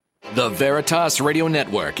The Veritas Radio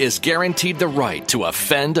Network is guaranteed the right to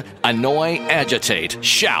offend, annoy, agitate,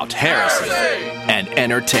 shout, heresy, and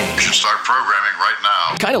entertain. You should start programming right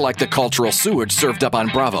now. Kind of like the cultural sewage served up on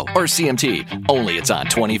Bravo or CMT, only it's on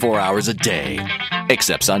 24 hours a day.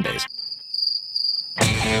 Except Sundays.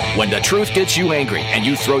 When the truth gets you angry and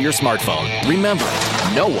you throw your smartphone, remember,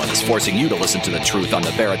 no one is forcing you to listen to the truth on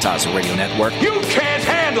the Veritas Radio Network. You can't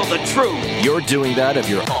handle the truth! You're doing that of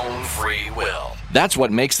your own free will. That's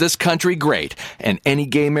what makes this country great, and any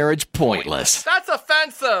gay marriage pointless. That's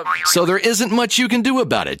offensive! So there isn't much you can do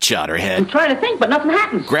about it, Chowderhead. I'm trying to think, but nothing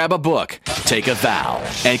happens. Grab a book, take a vow,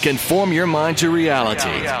 and conform your mind to reality.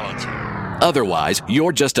 Otherwise,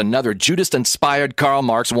 you're just another Judas-inspired Karl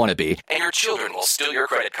Marx wannabe, and your children will steal your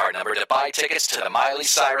credit card number to buy tickets to the Miley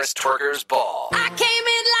Cyrus Twerkers Ball. I came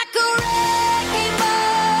in like a wrecking ball.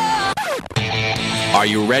 Are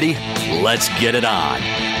you ready? Let's get it on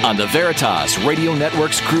the Veritas Radio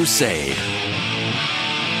Network's Crusade.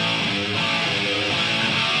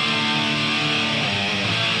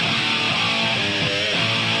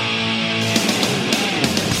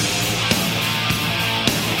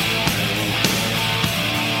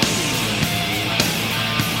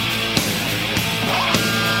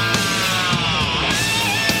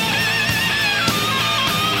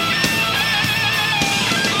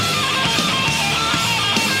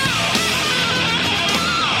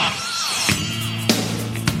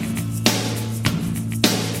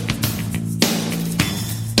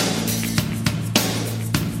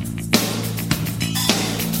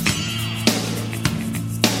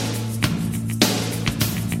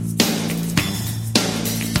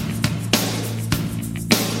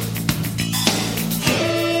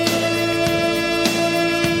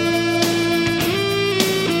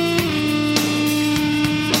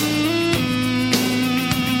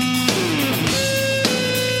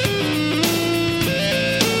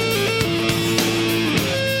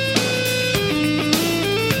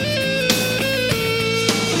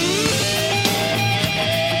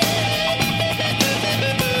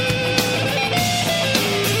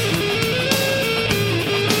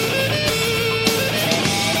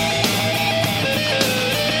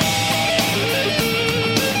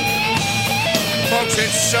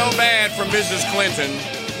 Mrs. Clinton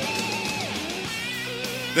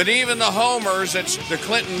that even the homers at the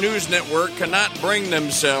Clinton News Network cannot bring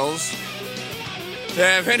themselves to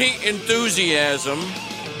have any enthusiasm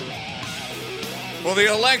for the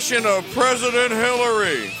election of President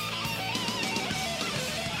Hillary.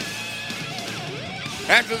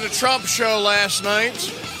 After the Trump show last night,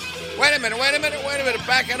 wait a minute,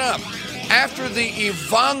 back it up. After the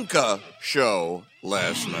Ivanka show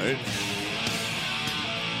last night,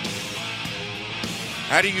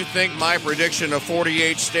 how do you think my prediction of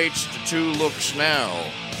 48 states to 2 looks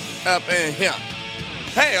now? Up in here.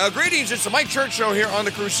 Hey, greetings. It's the Mike Church Show here on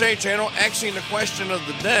the CRUSADE Channel, asking the question of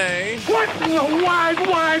the day. What in the wide,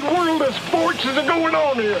 wide world of sports is going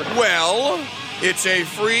on here? Well, it's a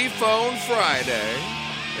free phone Friday,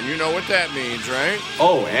 and you know what that means, right?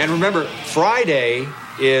 Oh, and remember, Friday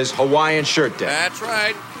is Hawaiian Shirt Day. That's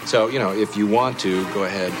right. So, if you want to, go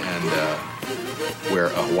ahead and wear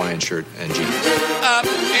a Hawaiian shirt and jeans. Up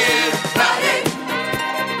and Friday.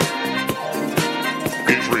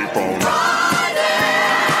 It's free phone.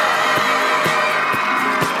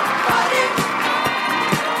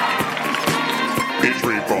 It's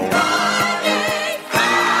free phone.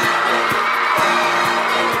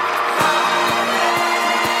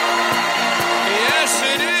 Yes,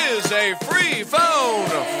 it is a free phone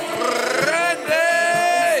Friday.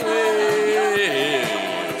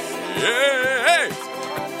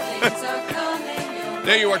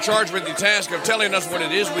 Today you are charged with the task of telling us what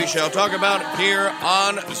it is we shall talk about here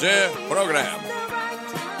on the program.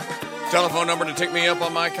 Telephone number to take me up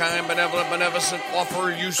on my kind, beneficent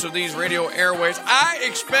offer use of these radio airways. I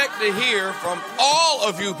expect to hear from all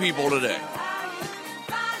of you people today.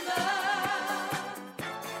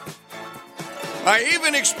 I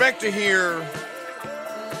even expect to hear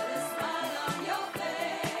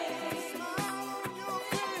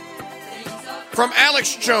from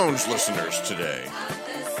Alex Jones listeners today.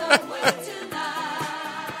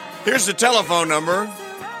 Here's the telephone number,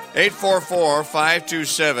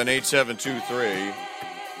 844-527-8723.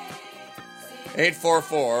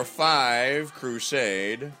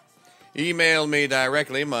 844-5-CRUSADE. Email me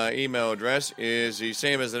directly. My email address is the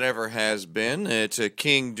same as it ever has been. It's a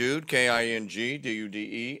KingDude,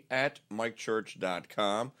 KINGDUDE,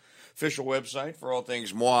 @MikeChurch.com. Official website for all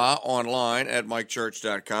things moi online at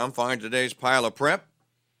MikeChurch.com. Find today's pile of prep.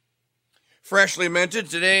 Freshly minted,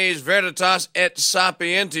 today's Veritas et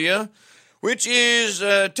Sapientia. which is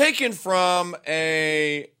taken from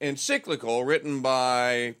a encyclical written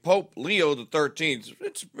by Pope Leo XIII.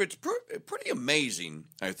 It's pretty amazing,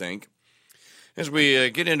 I think, as we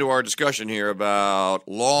get into our discussion here about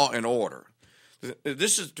law and order.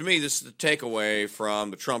 This is the takeaway from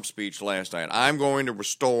the Trump speech last night. I'm going to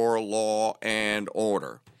restore law and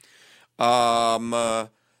order. That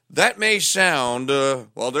may sound,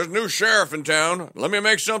 well, there's a new sheriff in town. Let me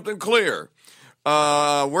make something clear.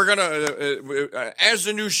 We're going to, as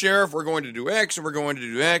the new sheriff, we're going to do X and we're going to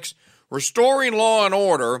do X. Restoring law and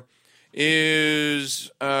order is,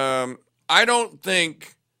 I don't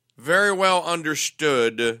think, very well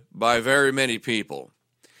understood by very many people.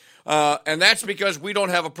 And that's because we don't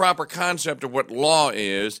have a proper concept of what law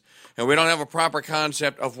is, and we don't have a proper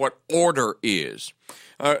concept of what order is.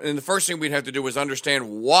 And the first thing we'd have to do is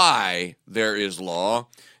understand why there is law,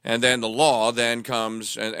 and then the law then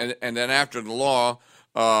comes, and then after the law,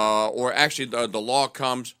 or actually the law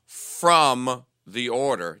comes from the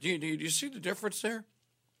order. Do you see the difference there?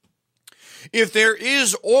 If there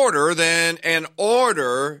is order, then an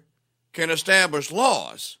order can establish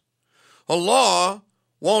laws. A law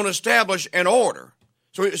won't establish an order.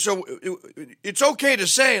 So it's okay to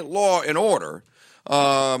say law and order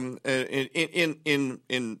in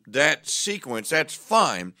that sequence. That's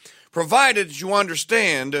fine, provided you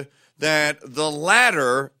understand that the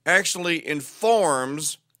latter actually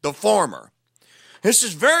informs the former. This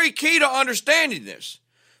is very key to understanding this,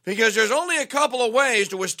 because there's only a couple of ways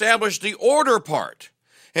to establish the order part.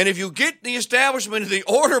 And if you get the establishment of the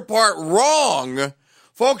order part wrong,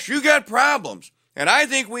 folks, you got problems. And I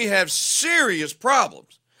think we have serious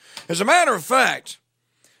problems. As a matter of fact,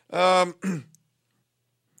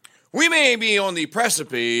 we may be on the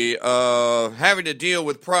precipice of having to deal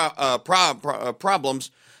with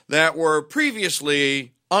problems that were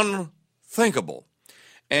previously unthinkable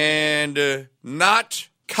and not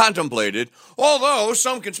contemplated, although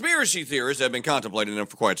some conspiracy theorists have been contemplating them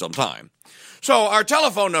for quite some time. So our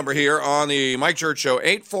telephone number here on the Mike Church Show,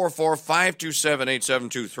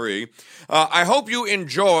 844-527-8723. I hope you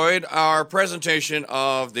enjoyed our presentation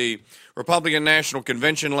of the Republican National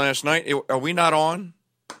Convention last night. Are we not on?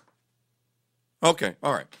 Okay,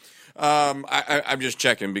 all right. I'm just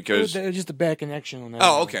checking because it was just a bad connection on that.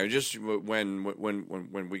 Oh, okay. Just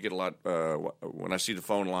when we get a lot, when I see the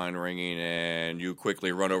phone line ringing and you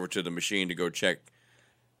quickly run over to the machine to go check.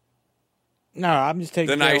 No, I'm just taking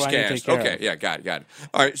the nice cast. Okay, yeah, got it.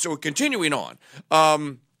 All right, so continuing on.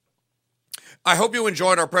 I hope you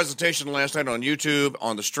enjoyed our presentation last night on YouTube,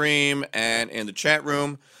 on the stream, and in the chat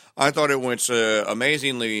room. I thought it went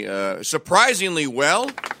amazingly, surprisingly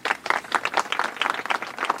well.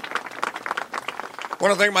 I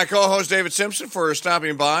want to thank my co-host, David Simpson, for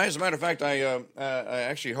stopping by. As a matter of fact, I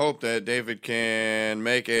actually hope that David can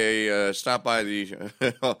make a stop by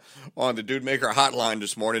on the Dude Maker hotline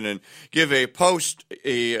this morning and give a post-speech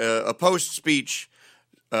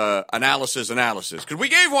analysis, because we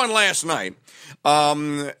gave one last night. But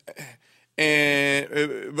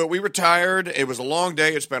we were tired. It was a long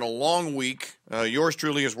day. It's been a long week. Yours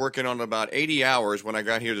truly is working on about 80 hours when I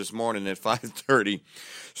got here this morning at 5:30.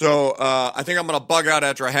 So I think I'm going to bug out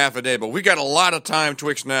after a half a day. But we got a lot of time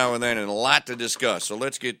twixt now and then and a lot to discuss. So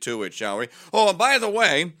let's get to it, shall we? Oh, and by the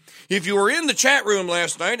way, if you were in the chat room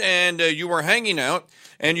last night and you were hanging out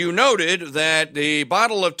and you noted that the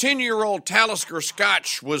bottle of 10-year-old Talisker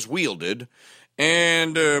Scotch was wielded,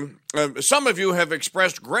 and some of you have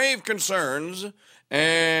expressed grave concerns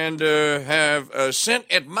and have sent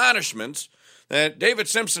admonishments that David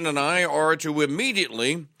Simpson and I are to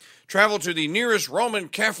immediately travel to the nearest Roman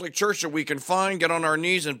Catholic church that we can find, get on our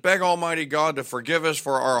knees, and beg Almighty God to forgive us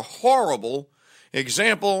for our horrible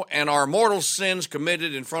example and our mortal sins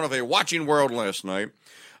committed in front of a watching world last night.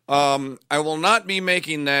 I will not be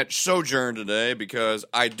making that sojourn today because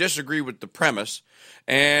I disagree with the premise.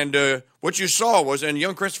 And what you saw was, and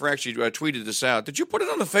young Christopher actually tweeted this out. Did you put it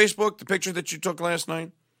on the Facebook, the picture that you took last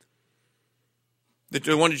night?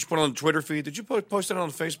 The one that you put on the Twitter feed? Did you post it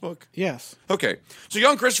on Facebook? Yes. Okay. So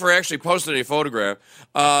young Christopher actually posted a photograph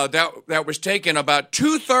that was taken about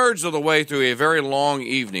 2/3 of the way through a very long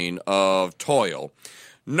evening of toil.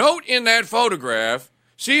 Note in that photograph,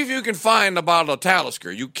 see if you can find the bottle of Talisker.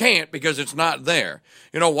 You can't because it's not there.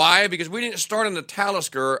 You know why? Because we didn't start on the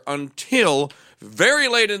Talisker until very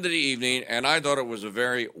late into the evening, and I thought it was a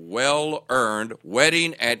very well-earned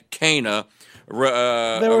wedding at Cana.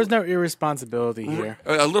 There was no irresponsibility here.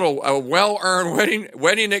 A well-earned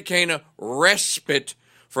wedding at Cana respite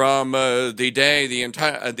from the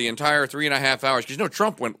entire 3.5 hours. Because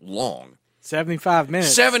Trump went long. 75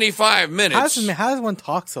 minutes. 75 minutes. How does one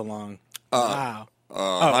talk so long? Wow.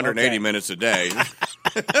 180 minutes a day.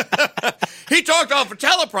 He talked off a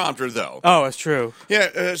teleprompter, though. Oh, it's true.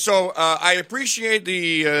 Yeah, so I appreciate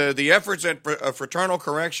the efforts at fraternal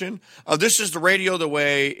correction. This is the radio the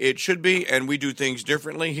way it should be, and we do things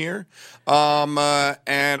differently here.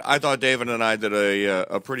 And I thought David and I did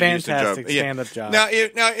a pretty fantastic decent job. stand-up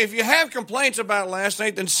job. Now, if you have complaints about last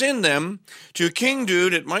night, then send them to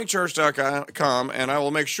kingdude@mikechurch.com, and I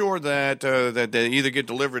will make sure that they either get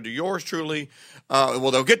delivered to yours truly.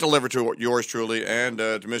 They'll get delivered to yours truly and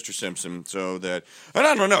to Mr. Simpson. So that, and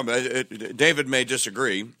I don't know, David may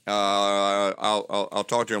disagree. I'll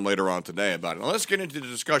talk to him later on today about it. Now, let's get into the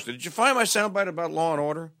discussion. Did you find my soundbite about Law and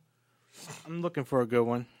Order? I'm looking for a good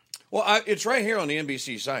one. Well, it's right here on the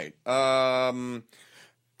NBC site.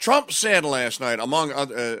 Trump said last night, among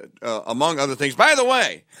other things. By the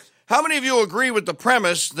way, how many of you agree with the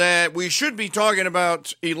premise that we should be talking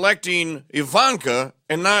about electing Ivanka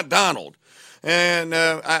and not Donald? And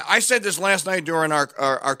I said this last night during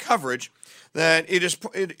our coverage that it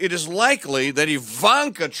is likely that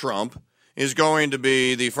Ivanka Trump is going to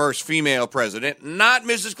be the first female president, not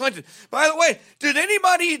Mrs. Clinton. By the way, does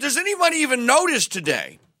anybody even notice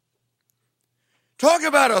today? Talk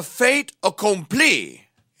about a fait accompli.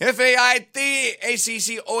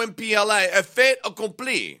 FAITACCOMPLI. A fait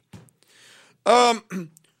accompli.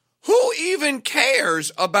 Who even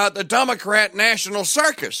cares about the Democrat National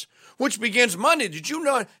Circus, which begins Monday? Did you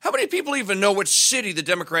know? How many people even know what city the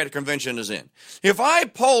Democratic Convention is in? If I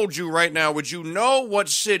polled you right now, would you know what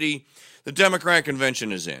city the Democratic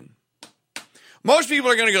Convention is in? Most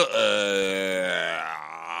people are going to go,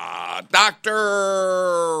 Dr.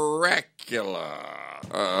 Recula.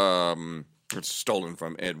 It's stolen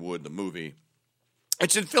from Ed Wood, the movie.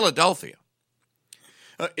 It's in Philadelphia.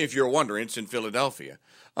 If you're wondering, it's in Philadelphia.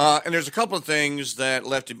 And there's a couple of things that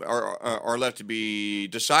are left to be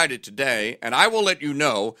decided today, and I will let you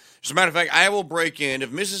know. As a matter of fact, I will break in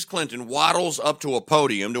if Mrs. Clinton waddles up to a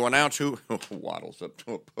podium to announce who waddles up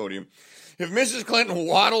to a podium. If Mrs. Clinton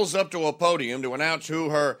waddles up to a podium to announce who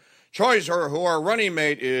her choice or who our running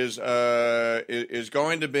mate is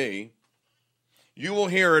going to be, you will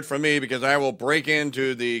hear it from me because I will break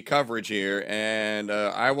into the coverage here and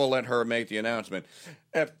I will let her make the announcement.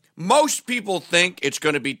 Most people think it's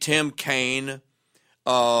going to be Tim Kaine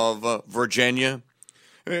of Virginia.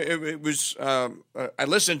 It was. I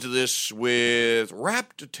listened to this with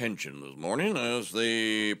rapt attention this morning as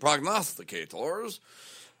the prognosticators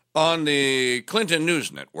on the Clinton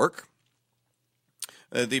News Network.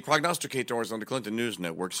 The prognosticators on the Clinton News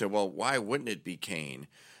Network said, "Well, why wouldn't it be Kaine?"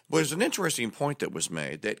 Well, there's an interesting point that was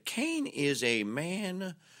made that Kaine is a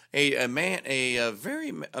man of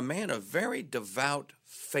very devout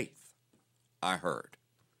faith, I heard.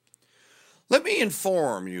 Let me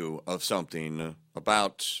inform you of something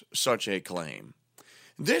about such a claim.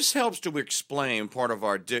 This helps to explain part of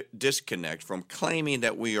our disconnect from claiming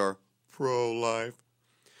that we are pro-life.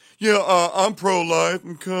 Yeah, I'm pro-life,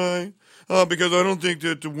 okay, because I don't think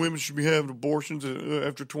that the women should be having abortions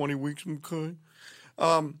after 20 weeks, okay?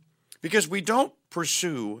 Because we don't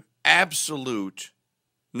pursue absolute,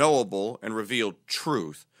 knowable, and revealed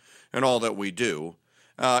truth in all that we do.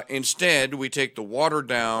 Instead, we take the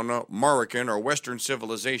watered-down American or Western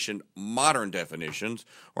civilization modern definitions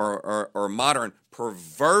or modern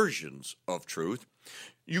perversions of truth.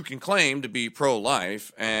 You can claim to be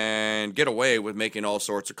pro-life and get away with making all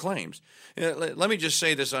sorts of claims. Let me just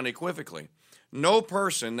say this unequivocally. No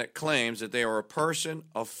person that claims that they are a person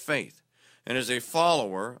of faith and is a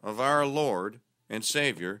follower of our Lord and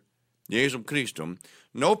Savior, Jesus Christum,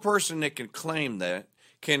 no person that can claim that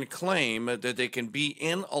they can be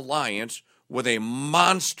in alliance with a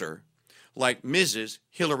monster like Mrs.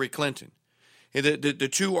 Hillary Clinton. The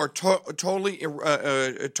two are totally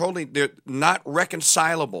they're not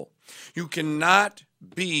reconcilable. You cannot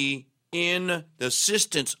be in the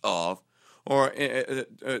assistance of or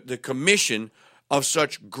the commission of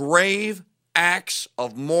such grave acts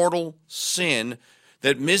of mortal sin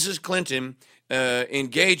that Mrs. Clinton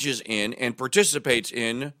engages in and participates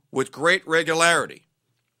in with great regularity.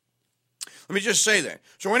 Let me just say that.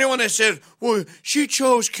 So anyone that says, well, she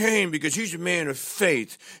chose Kaine because he's a man of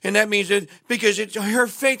faith, and that means that because her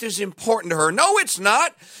faith is important to her. No, it's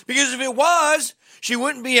not, because if it was, she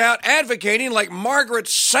wouldn't be out advocating like Margaret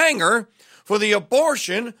Sanger for the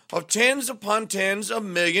abortion of tens upon tens of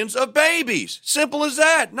millions of babies. Simple as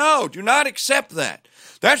that. No, do not accept that.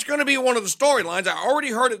 That's going to be one of the storylines. I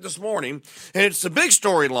already heard it this morning, and it's the big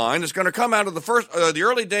storyline that's going to come out of the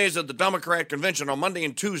early days of the Democrat convention on Monday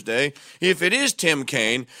and Tuesday. If it is Tim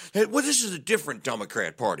Kaine, well, this is a different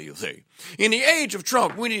Democrat Party, you see. In the age of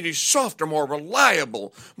Trump, we need a softer, more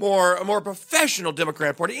reliable, more professional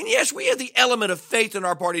Democrat Party. And yes, we have the element of faith in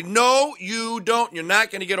our party. No, you don't. You're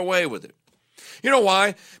not going to get away with it. You know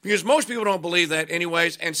why? Because most people don't believe that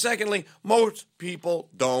anyways. And secondly, most people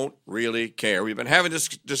don't really care. We've been having this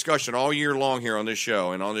discussion all year long here on this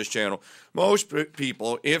show and on this channel. Most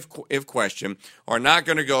people, if questioned, are not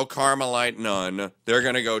going to go Carmelite nun. They're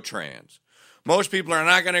going to go trans. Most people are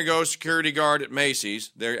not going to go security guard at Macy's.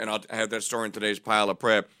 And I'll have that story in today's pile of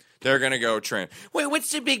prep. They're going to go trans. Wait, what's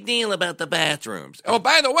the big deal about the bathrooms? Oh,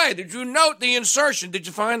 by the way, did you note the insertion? Did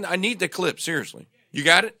you find? I need the clip, seriously. You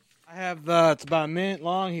got it? I have, it's about a minute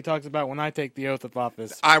long. He talks about when I take the oath of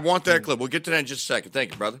office. I want that clip. We'll get to that in just a second.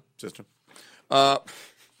 Thank you, brother, sister.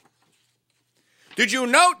 Did you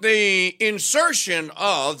note the insertion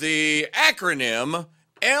of the acronym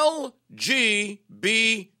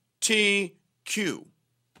LGBTQ?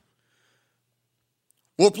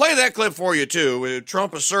 We'll play that clip for you, too. Donald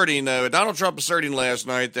Trump asserting last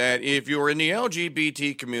night that if you're in the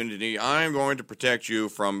LGBT community, I'm going to protect you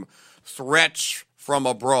from threats from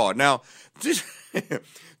abroad. Now, this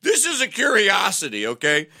is a curiosity,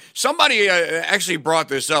 okay? Somebody actually brought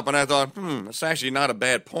this up, and I thought, that's actually not a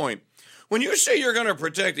bad point. When you say you're going to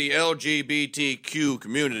protect the LGBTQ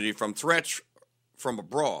community from threats from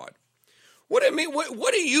abroad, what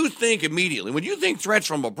do you think immediately? When you think threats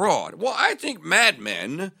from abroad, well, I think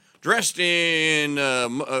madmen dressed in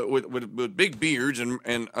with big beards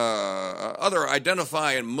and other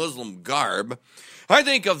identifying Muslim garb. I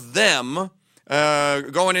think of them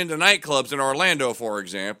going into nightclubs in Orlando, for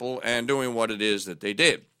example, and doing what it is that they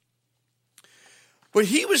did. But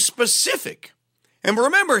he was specific. And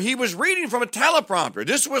remember, he was reading from a teleprompter.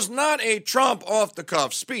 This was not a Trump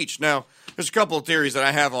off-the-cuff speech. Now, there's a couple of theories that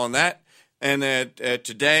I have on that, and that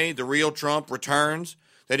today the real Trump returns,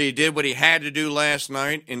 that he did what he had to do last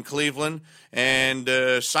night in Cleveland and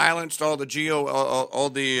silenced all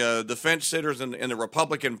the fence sitters in the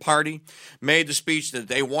Republican Party, made the speech that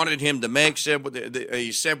they wanted him to make,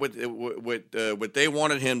 he said what they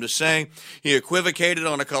wanted him to say. He equivocated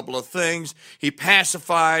on a couple of things. He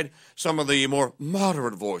pacified some of the more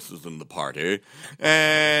moderate voices in the party.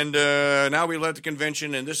 And now we left the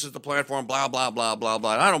convention, and this is the platform, blah, blah, blah, blah,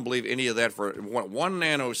 blah. I don't believe any of that for one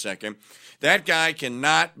nanosecond. That guy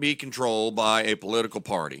cannot be controlled by a political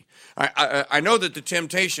party. I know that the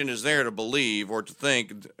temptation is there to believe or to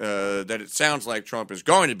think that it sounds like Trump is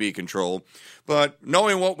going to be controlled, but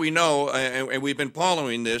knowing what we know, and we've been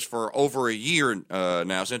following this for over a year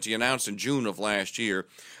now, since he announced in June of last year,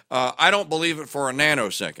 I don't believe it for a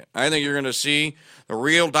nanosecond. I think you're going to see the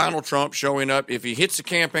real Donald Trump showing up. If he hits the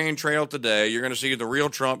campaign trail today, you're going to see the real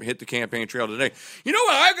Trump hit the campaign trail today. You know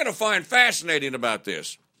what I'm going to find fascinating about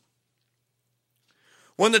this?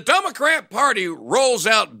 When the Democrat Party rolls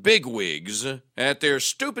out bigwigs at their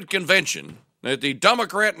stupid convention at the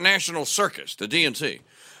Democrat National Circus, the DNC,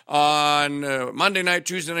 on Monday night,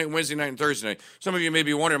 Tuesday night, Wednesday night, and Thursday night. Some of you may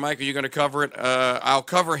be wondering, Mike, are you going to cover it? I'll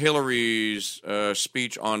cover Hillary's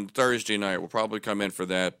speech on Thursday night. We'll probably come in for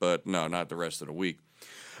that, but no, not the rest of the week.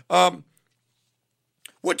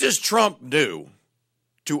 What does Trump do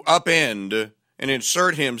to upend and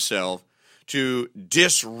insert himself to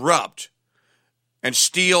disrupt and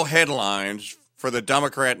steal headlines for the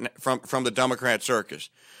Democrat from the Democrat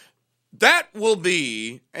circus? That will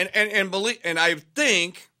be, and I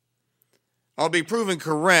think I'll be proven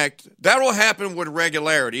correct, that will happen with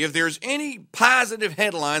regularity. If there's any positive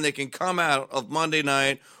headline that can come out of Monday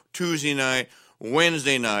night, Tuesday night,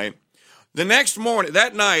 Wednesday night, the next morning,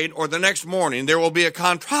 that night or the next morning, there will be a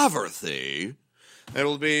controversy that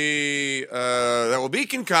will be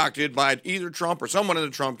concocted by either Trump or someone in the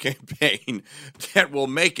Trump campaign that will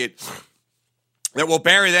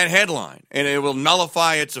bury that headline, and it will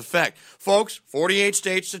nullify its effect. Folks, 48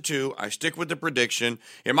 states to 2. I stick with the prediction.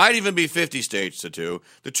 It might even be 50 states to 2.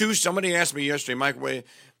 The two, somebody asked me yesterday, Mike, Mr.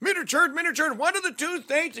 what are the 2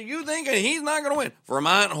 states that you think he's not going to win?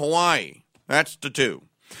 Vermont and Hawaii. That's the 2.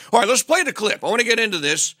 All right, let's play the clip. I want to get into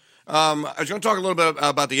this. I was going to talk a little bit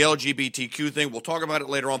about the LGBTQ thing. We'll talk about it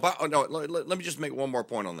later on. But let me just make one more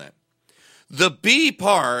point on that. The B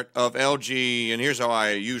part of LG, and here's how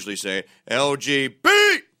I usually say it,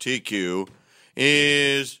 LGBTQ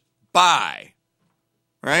is bi,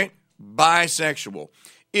 right? Bisexual.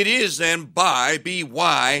 It is then by,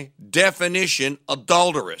 B-Y, definition,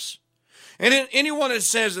 adulterous. And anyone that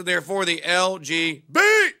says that therefore the LGBTQ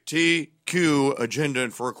LGBTQ agenda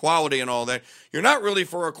and for equality and all that. You're not really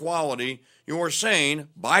for equality. You are saying,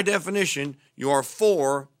 by definition, you are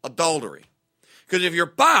for adultery. Because if you're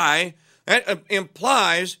bi, that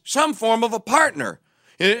implies some form of a partner.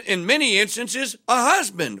 In many instances, a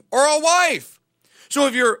husband or a wife. So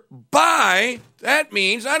if you're bi, that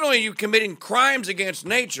means not only are you committing crimes against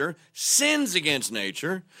nature, sins against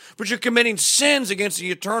nature, but you're committing sins against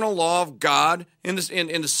the eternal law of God in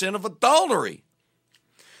the sin of adultery.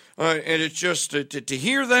 And it's just to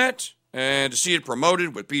hear that and to see it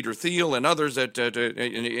promoted with Peter Thiel and others, and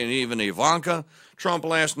even Ivanka Trump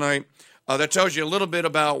last night, that tells you a little bit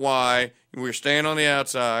about why we're staying on the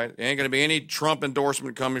outside. There ain't going to be any Trump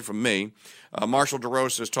endorsement coming from me. Marshall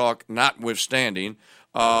DeRosa's talk notwithstanding.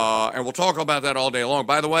 And we'll talk about that all day long.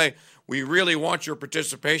 By the way, we really want your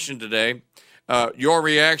participation today. Your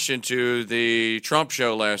reaction to the Trump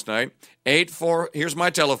show last night. Here's my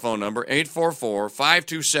telephone number,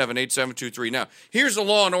 844-527-8723. Now, here's the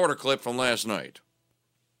Law and Order clip from last night.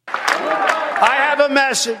 I have a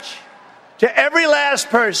message to every last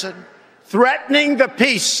person threatening the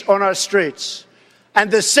peace on our streets and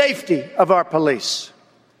the safety of our police.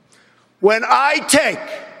 When I take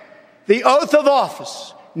the oath of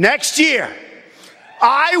office next year,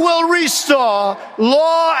 I will restore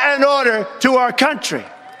law and order to our country.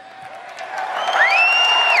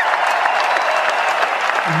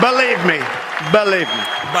 Believe me, believe me.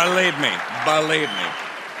 Believe me, believe me.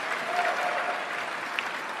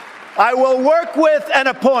 I will work with and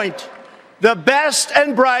appoint the best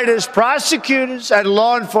and brightest prosecutors and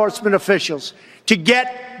law enforcement officials to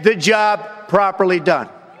get the job properly done.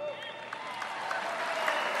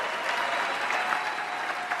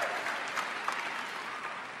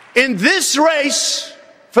 In this race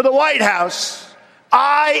for the White House,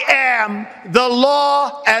 I am the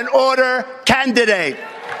law and order candidate.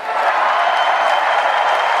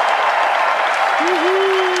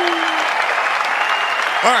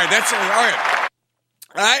 All right, that's all right.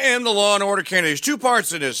 I am the law and order candidate. There's two parts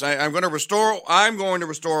to this. I'm going to restore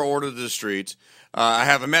order to the streets. I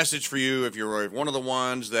have a message for you if you're one of the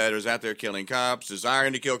ones that is out there killing cops,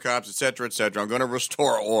 desiring to kill cops, et cetera, et cetera. I'm going to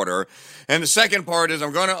restore order. And the second part is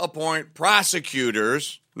I'm going to appoint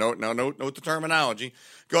prosecutors. Note the terminology.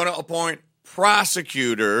 Going to appoint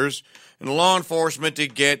prosecutors and law enforcement to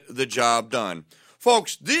get the job done.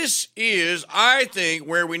 Folks, this is, I think,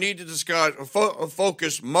 where we need to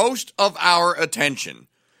focus most of our attention.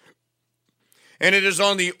 And it is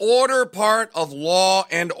on the order part of law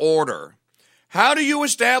and order. How do you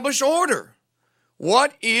establish order?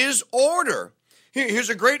 What is order?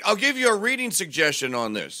 Here's I'll give you a reading suggestion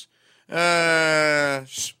on this.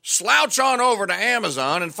 Slouch on over to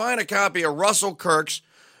Amazon and find a copy of Russell Kirk's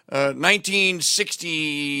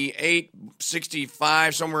 1968,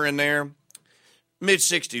 65, somewhere in there,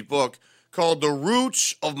 mid-60s book called The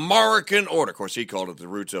Roots of American Order. Of course, he called it The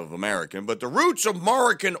Roots of American, but The Roots of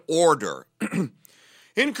American Order.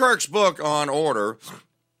 In Kirk's book on order,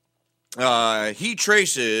 he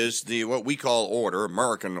traces what we call order,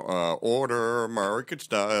 American order, American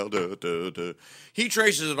style. He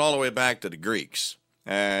traces it all the way back to the Greeks.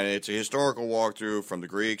 And it's a historical walkthrough from the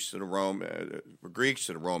Greeks to the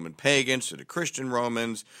Roman pagans, to the Christian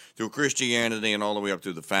Romans, through Christianity, and all the way up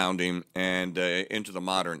through the founding and into the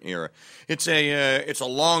modern era. It's a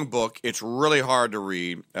long book. It's really hard to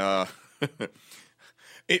read, but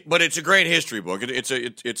it's a great history book. It's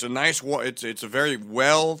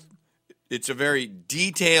a very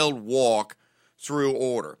detailed walk through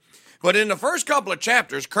order. But in the first couple of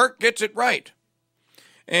chapters, Kirk gets it right.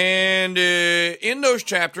 And in those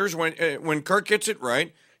chapters, when Kirk gets it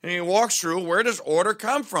right, and he walks through, where does order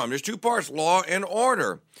come from? There's two parts, law and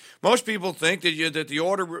order. Most people think that the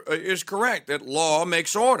order is correct, that law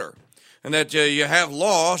makes order, and that you have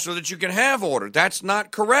law so that you can have order. That's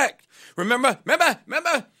not correct. Remember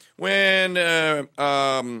when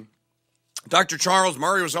Dr. Charles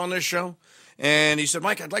Murray was on this show? And he said,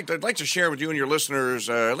 Mike, I'd like to share with you and your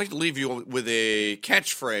listeners, I'd like to leave you with a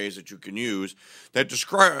catchphrase that you can use that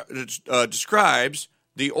describes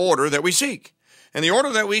the order that we seek. And the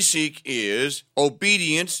order that we seek is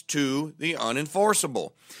obedience to the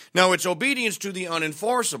unenforceable. Now, it's obedience to the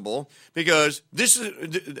unenforceable because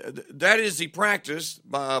that is the practice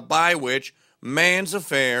by which man's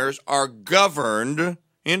affairs are governed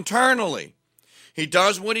internally. He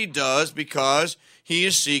does what he does because he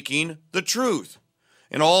is seeking the truth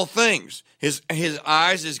in all things. His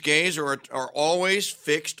eyes, his gaze are always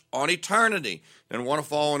fixed on eternity. Doesn't want to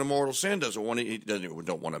fall into mortal sin. Don't want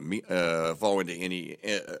to fall into any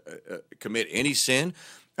commit any sin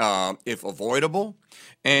if avoidable,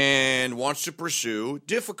 and wants to pursue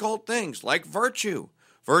difficult things like virtue,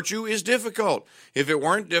 Virtue is difficult. If it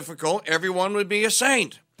weren't difficult, everyone would be a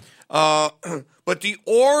saint. But the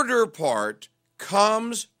order part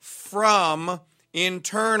comes from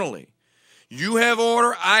internally. You have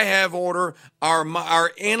order, I have order.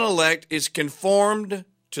 Our intellect is conformed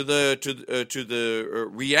to the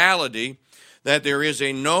reality that there is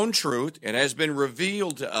a known truth. It has been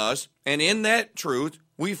revealed to us, and in that truth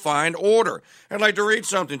we find order. I'd like to read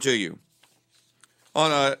something to you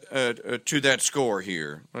on to that score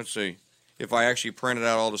here. Let's see if I actually printed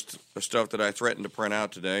out all the stuff that I threatened to print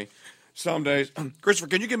out today. Some days, Christopher,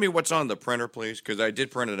 can you give me what's on the printer, please? Because I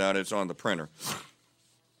did print it out. It's on the printer.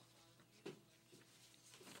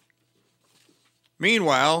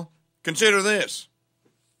 Meanwhile, consider this.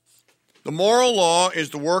 The moral law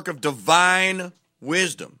is the work of divine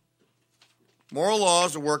wisdom. Moral law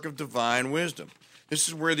is the work of divine wisdom. This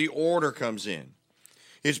is where the order comes in.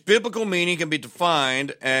 Its biblical meaning can be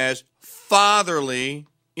defined as fatherly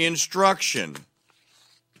instruction.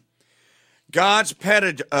 God's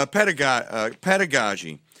pedagogy.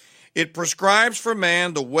 It prescribes for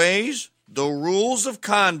man the ways, the rules of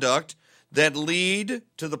conduct that lead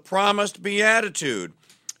to the promised beatitude.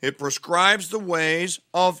 It prescribes the ways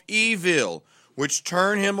of evil, which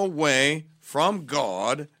turn him away from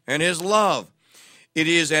God and his love. It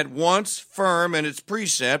is at once firm in its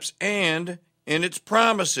precepts and in its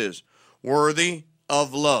promises, worthy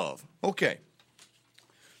of love. Okay.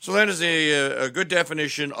 So that is a good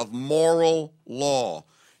definition of moral law.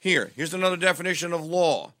 Here's another definition of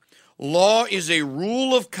law. Law is a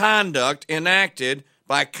rule of conduct enacted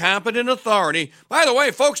by competent authority. By the way,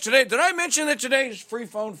 folks, today, did I mention that today is Free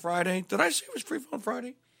Phone Friday? Did I say it was Free Phone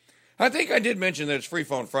Friday? I think I did mention that it's Free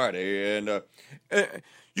Phone Friday. And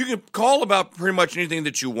you can call about pretty much anything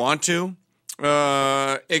that you want to,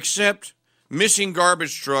 except missing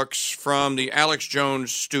garbage trucks from the Alex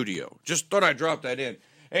Jones studio. Just thought I'd drop that in.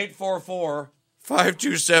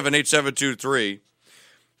 844-527-8723.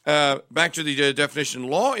 Back to the definition.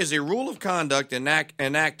 Law is a rule of conduct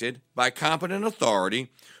enacted by competent authority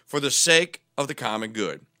for the sake of the common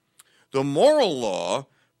good. The moral law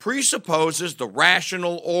presupposes the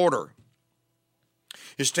rational order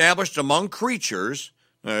established among creatures.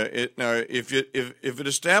 If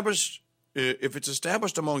it's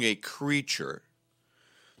established among a creature,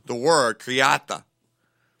 the word creata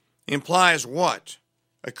implies what?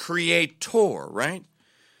 A creator, right?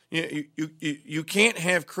 You can't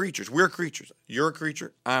have creatures. We're creatures. You're a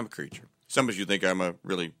creature. I'm a creature. Some of you think I'm a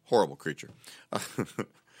really horrible creature. I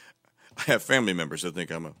have family members that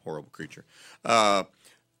think I'm a horrible creature.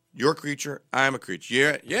 You're a creature. I'm a creature.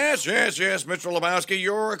 Yeah, yes, Mr. Lebowski,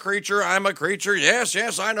 you're a creature. I'm a creature.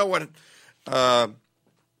 Yes, I know what.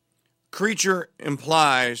 Creature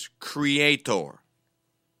implies creator.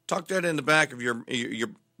 Tuck that in the back of your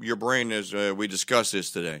brain as we discuss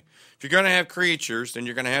this today. If you're going to have creatures, then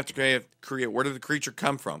you're going to have to create. Where did the creature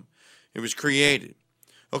come from? It was created.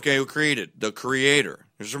 Okay, who created? The Creator.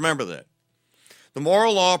 Just remember that. The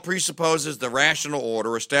moral law presupposes the rational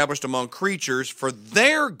order established among creatures for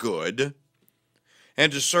their good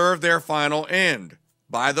and to serve their final end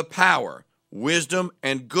by the power, wisdom,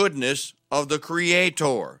 and goodness of the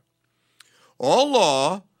Creator. All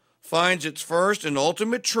law finds its first and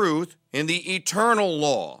ultimate truth in the eternal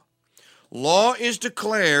law. Law is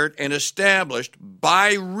declared and established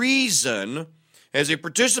by reason as a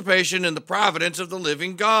participation in the providence of the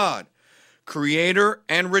living God, Creator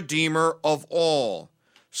and Redeemer of all.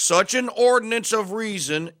 Such an ordinance of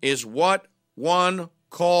reason is what one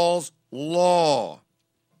calls law.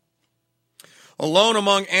 Alone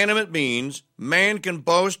among animate beings, man can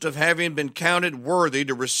boast of having been counted worthy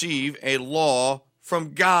to receive a law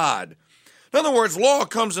from God. In other words, law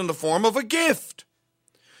comes in the form of a gift.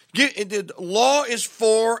 Law is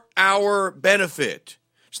for our benefit.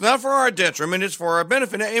 It's not for our detriment, it's for our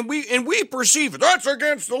benefit. And we perceive it. That's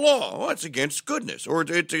against the law. Well, it's against goodness, or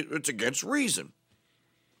it's against reason.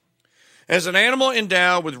 As an animal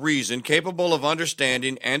endowed with reason, capable of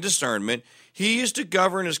understanding and discernment, he is to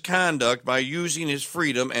govern his conduct by using his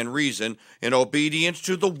freedom and reason in obedience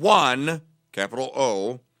to the one, capital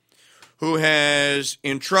O, who has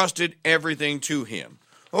entrusted everything to him.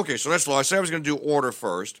 Okay, so that's law. I said I was going to do order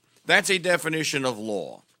first. That's a definition of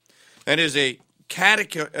law. That is a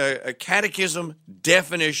catechism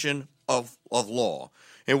definition of law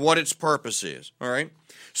and what its purpose is. All right?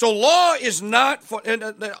 So law is not for,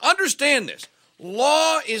 understand this,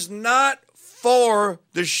 law is not for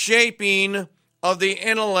the shaping of the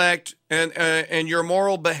intellect and your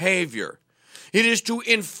moral behavior. It is to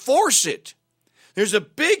enforce it. There's a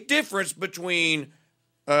big difference between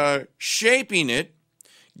shaping it,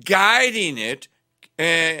 guiding it,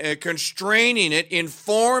 constraining it,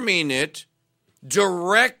 informing it,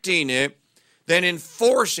 directing it, than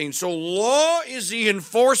enforcing. So law is the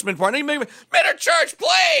enforcement part. Better church,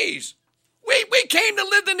 please. We came to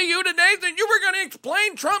listen to you today, that you were going to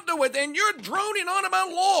explain Trump to it, and you're droning on about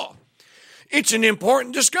law. It's an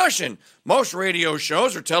important discussion. Most radio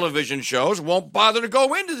shows or television shows won't bother to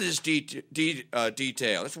go into this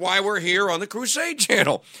detail. That's why we're here on the CRUSADE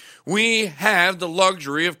Channel. We have the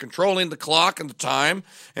luxury of controlling the clock and the time,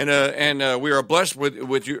 and we are blessed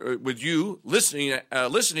with you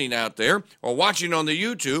listening out there or watching on the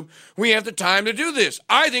YouTube. We have the time to do this.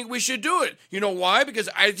 I think we should do it. You know why? Because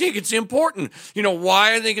I think it's important. You know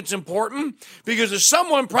why I think it's important? Because if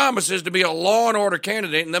someone promises to be a law and order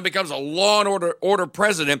candidate and then becomes a law and order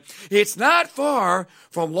president, it's not far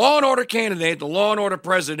from law and order candidate to law and order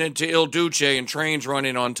president to Il Duce and trains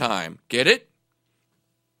running on time. Get it?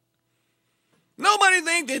 Nobody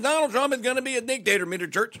thinks that Donald Trump is going to be a dictator,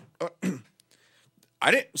 Mr. Church.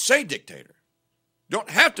 I didn't say dictator. You don't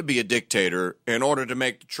have to be a dictator in order to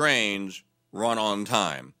make the trains run on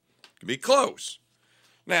time. It can be close.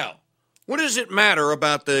 Now, what does it matter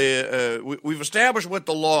about we've established what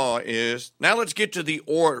the law is. Now let's get to the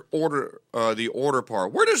order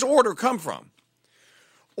part. Where does order come from?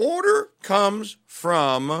 Order comes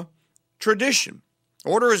from tradition.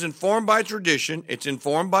 Order is informed by tradition. It's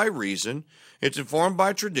informed by reason. It's informed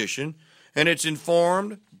by tradition, and it's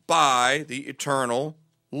informed by the eternal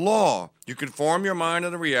law. You can form your mind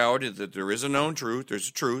to the reality that there is a known truth. There's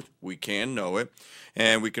a truth. We can know it.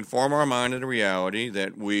 And we can form our mind to the reality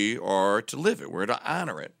that we are to live it. We're to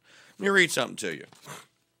honor it. Let me read something to you.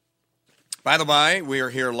 By the way, we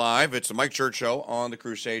are here live. It's the Mike Church Show on the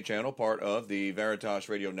CRUSADE Channel, part of the Veritas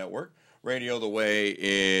Radio Network. Radio the way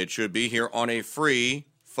it should be, here on a free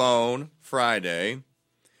phone Friday.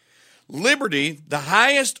 Liberty, the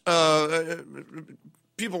highest,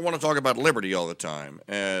 people want to talk about liberty all the time.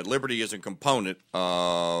 Liberty is a component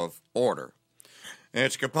of order. And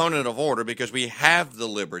it's a component of order because we have the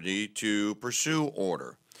liberty to pursue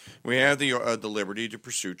order. We have the liberty to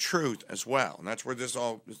pursue truth as well. And that's where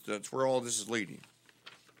all this is leading.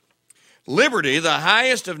 Liberty, the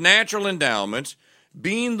highest of natural endowments,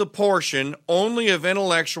 being the portion only of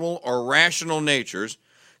intellectual or rational natures,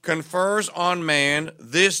 confers on man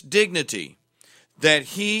this dignity, that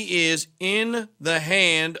he is in the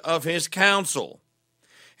hand of his counsel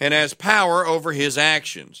and has power over his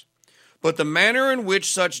actions. But the manner in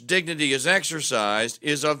which such dignity is exercised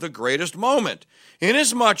is of the greatest moment,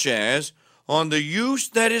 inasmuch as, on the use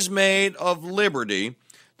that is made of liberty,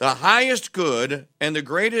 the highest good and the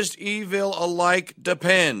greatest evil alike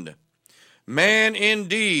depend. Man,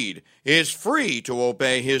 indeed, is free to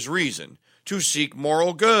obey his reason, to seek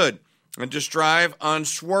moral good, and to strive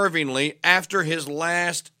unswervingly after his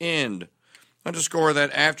last end. Underscore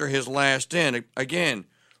that after his last end. Again,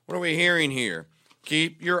 what are we hearing here?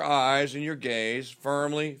 Keep your eyes and your gaze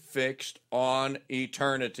firmly fixed on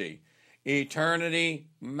eternity. Eternity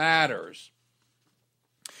matters.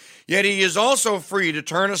 Yet he is also free to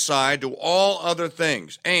turn aside to all other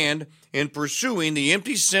things, and, in pursuing the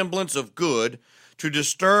empty semblance of good, to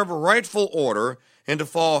disturb rightful order, and to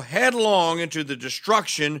fall headlong into the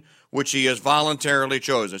destruction which he has voluntarily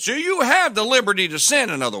chosen. So you have the liberty to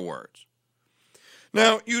sin, in other words.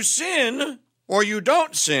 Now, you sin, or you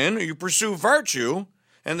don't sin, or you pursue virtue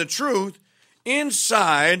and the truth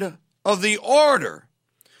inside of the order.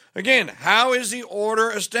 Again, how is the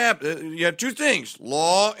order established? You have two things,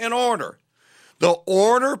 law and order. The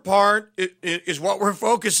order part is what we're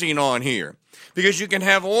focusing on here. Because you can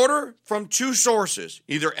have order from two sources,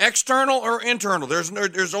 either external or internal.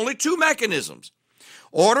 There's only two mechanisms.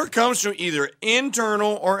 Order comes from either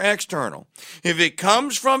internal or external. If it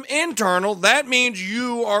comes from internal, that means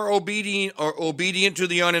you are obedient to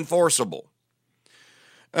the unenforceable.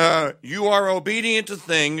 You are obedient to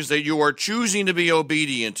things that you are choosing to be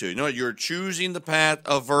obedient to. You know, you're choosing the path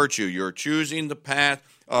of virtue. You're choosing the path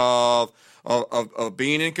of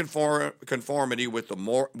being in conformity with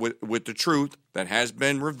the truth that has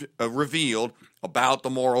been revealed about the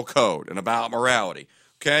moral code and about morality.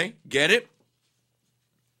 Okay, get it?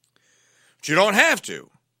 But you don't have to.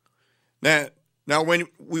 Now, when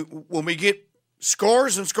we get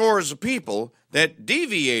scores and scores of people that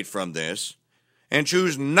deviate from this and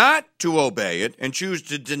choose not to obey it and choose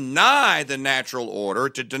to deny the natural order,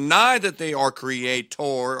 to deny that they are creator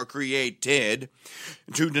or created,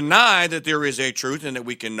 to deny that there is a truth and that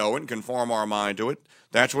we can know it and conform our mind to it,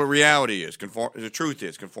 that's what reality is. The truth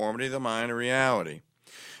is conformity of the mind to reality.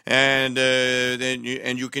 and then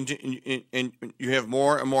you continue, and you have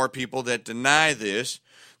more and more people that deny this,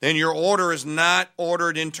 then your order is not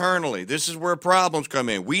ordered internally. This is where problems come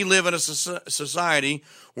in. We live in a society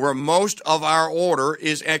where most of our order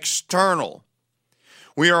is external.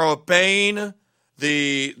 We are obeying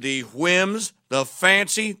the whims, the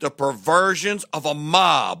fancy, the perversions of a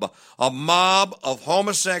mob of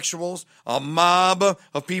homosexuals, a mob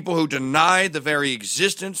of people who deny the very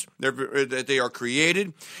existence that they are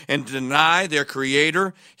created and deny their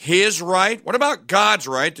creator his right. What about God's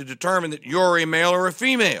right to determine that you're a male or a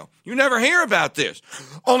female? You never hear about this.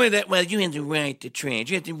 Only that, well, you have the right to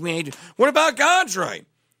trans. You have the right to... What about God's right?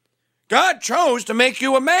 God chose to make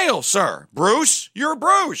you a male, sir. Bruce, you're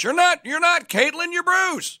Bruce. You're not Caitlin, you're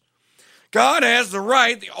Bruce. God has the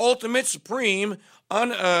right, the ultimate, supreme,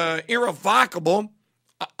 irrevocable,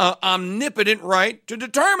 omnipotent right to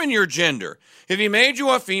determine your gender. If he made you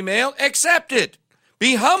a female, accept it.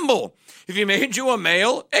 Be humble. If he made you a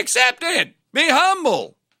male, accept it. Be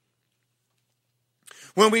humble.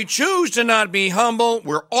 When we choose to not be humble,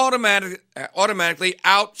 we're automatically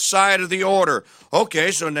outside of the order.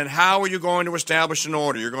 Okay, so then how are you going to establish an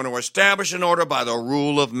order? You're going to establish an order by the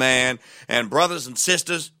rule of man. And brothers and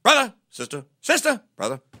sisters, brother, sister,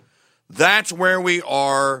 brother, that's where we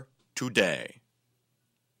are today.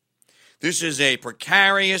 This is a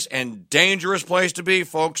precarious and dangerous place to be,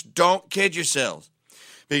 folks. Don't kid yourselves.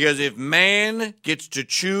 Because if man gets to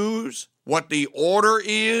choose what the order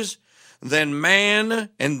is, then man,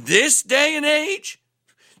 in this day and age,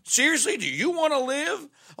 seriously, do you want to live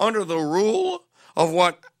under the rule of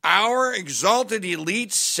what our exalted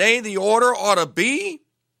elites say the order ought to be?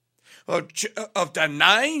 Of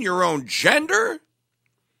denying your own gender?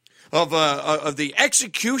 Of the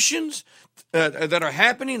executions that are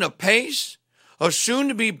happening apace? Of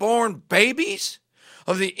soon-to-be-born babies?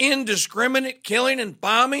 Of the indiscriminate killing and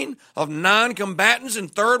bombing of non-combatants in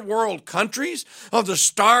third world countries, of the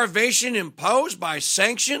starvation imposed by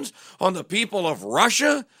sanctions on the people of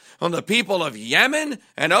Russia, on the people of Yemen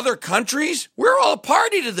and other countries? We're all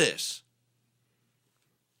party to this.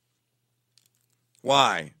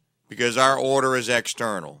 Why? Because our order is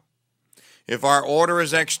external. If our order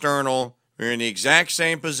is external, we're in the exact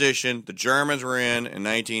same position the Germans were in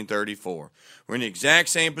 1934. We're in the exact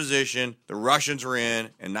same position the Russians were in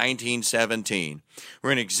 1917.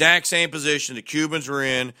 We're in the exact same position the Cubans were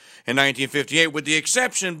in 1958, with the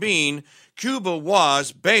exception being Cuba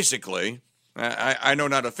was basically, I know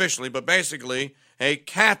not officially, but basically a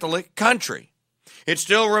Catholic country. It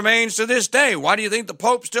still remains to this day. Why do you think the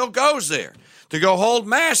Pope still goes there? To go hold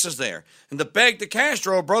masses there and to beg the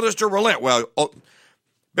Castro brothers to relent. Well,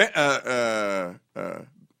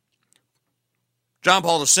 John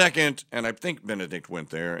Paul II, and I think Benedict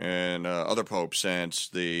went there, and other popes since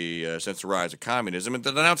the rise of communism, and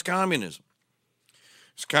to denounce communism.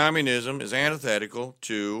 Communism is antithetical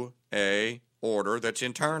to a order that's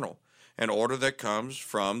internal, an order that comes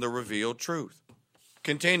from the revealed truth.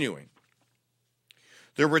 Continuing.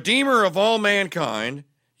 The Redeemer of all mankind,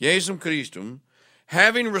 Jesum Christum,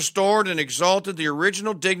 having restored and exalted the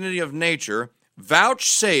original dignity of nature,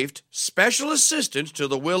 vouchsafed special assistance to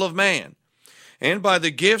the will of man, and by the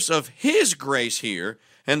gifts of his grace here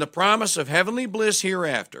and the promise of heavenly bliss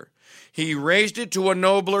hereafter, he raised it to a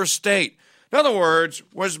nobler state. In other words,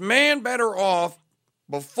 was man better off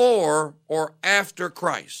before or after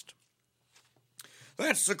Christ?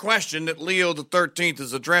 That's the question that Leo XIII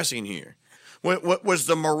is addressing here. What was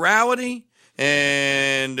the morality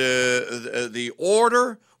and the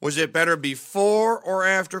order? Was it better before or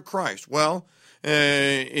after Christ? Well,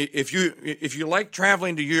 if you like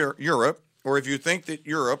traveling to Europe, or if you think that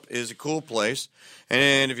Europe is a cool place,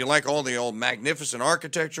 and if you like all the old magnificent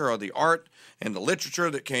architecture or the art and the literature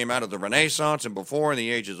that came out of the Renaissance and before in the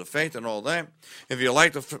ages of faith and all that, if you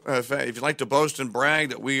like to boast and brag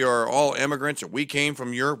that we are all immigrants, that we came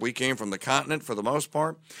from Europe, we came from the continent for the most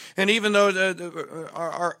part, and even though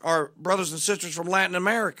our brothers and sisters from Latin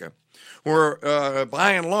America were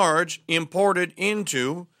by and large imported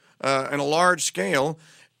into on a large scale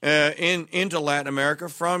into Latin America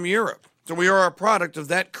from Europe. So we are a product of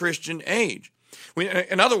that Christian age.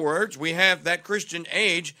 In other words, we have that Christian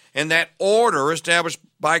age and that order established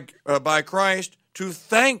by Christ to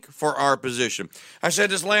thank for our position. I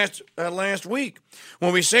said this last week.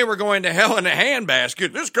 When we say we're going to hell in a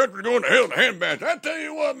handbasket, this country's going to hell in a handbasket. I tell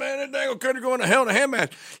you what, man, that dang country going to hell in a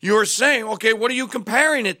handbasket. You're saying, okay, what are you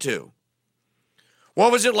comparing it to?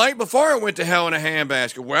 What was it like before it went to hell in a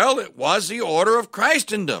handbasket? Well, it was the order of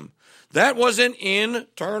Christendom. That was an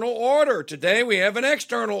internal order. Today we have an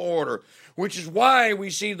external order, which is why we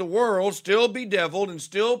see the world still bedeviled and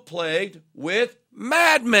still plagued with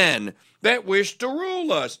madmen that wish to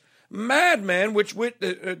rule us. Madmen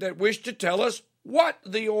that wish to tell us what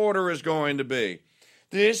the order is going to be.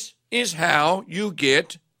 This is how you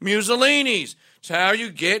get Mussolinis. It's how you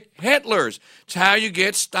get Hitlers. It's how you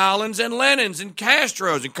get Stalins and Lenins and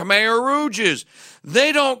Castros and Khmer Rouges.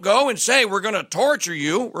 They don't go and say, we're going to torture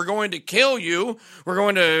you, we're going to kill you, we're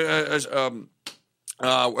going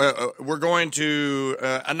to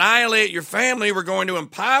annihilate your family, we're going to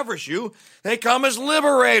impoverish you. They come as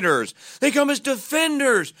liberators. They come as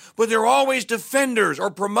defenders, but they're always defenders or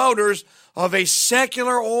promoters of a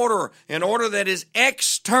secular order, an order that is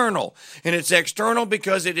external. And it's external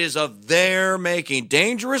because it is of their making.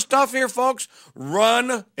 Dangerous stuff here, folks.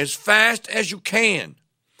 Run as fast as you can.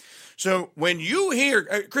 So when you hear,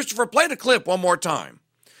 Christopher, play the clip one more time.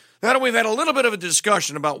 Now that we've had a little bit of a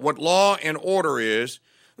discussion about what law and order is,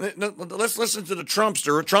 let's listen to the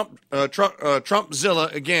Trumpzilla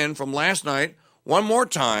again from last night one more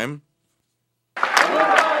time.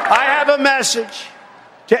 I have a message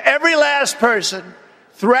to every last person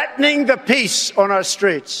threatening the peace on our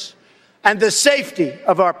streets and the safety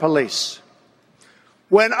of our police.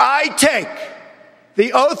 When I take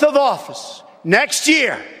the oath of office next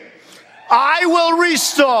year, I will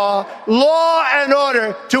restore law and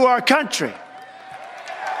order to our country.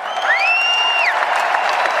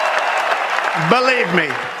 Believe me,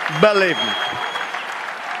 believe me.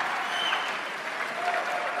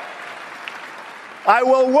 I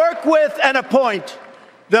will work with and appoint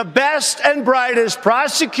the best and brightest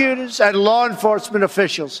prosecutors and law enforcement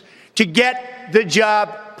officials to get the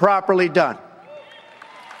job properly done.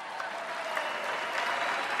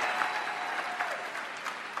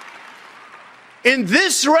 In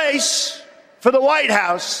this race for the White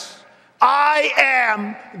House, I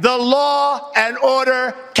am the law and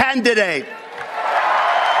order candidate.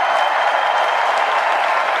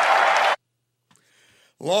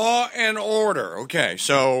 Law and order. Okay,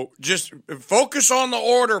 so just focus on the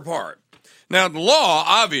order part. Now, the law,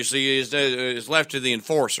 obviously, is left to the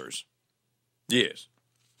enforcers. Yes.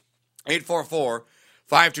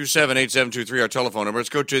 844-527-8723, our telephone number. Let's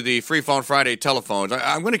go to the Free Phone Friday telephones.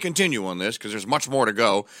 I'm going to continue on this because there's much more to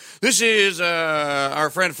go. This is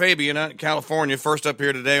our friend Fabian out in California, first up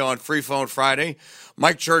here today on Free Phone Friday.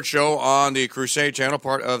 Mike Church Show on the CRUSADE Channel,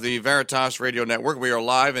 part of the Veritas Radio Network. We are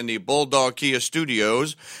live in the Bulldog Kia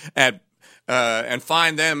studios and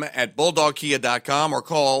find them at bulldogkia.com or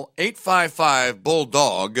call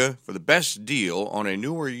 855-BULLDOG for the best deal on a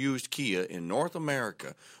new or used Kia in North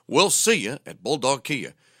America. We'll see you at Bulldog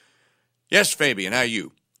Kia. Yes, Fabian, how are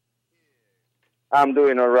you? I'm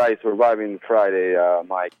doing all right, surviving Friday,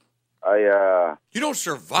 Mike. You don't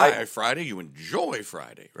survive Friday, you enjoy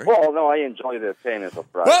Friday, right? Well, no, I enjoy the painless of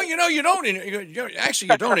Friday. Well, you don't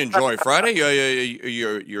enjoy Friday.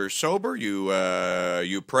 You're sober.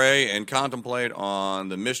 You pray and contemplate on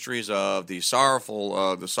the mysteries of the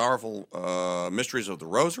sorrowful mysteries of the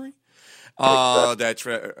Rosary. That's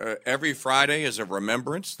every Friday is a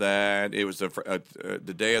remembrance that it was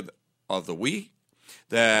the day of the week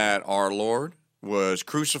that our Lord was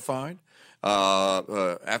crucified.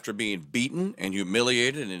 After being beaten and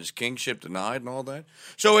humiliated and his kingship denied and all that.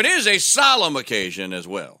 So it is a solemn occasion as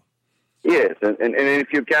well. Yes, and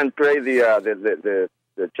if you can pray the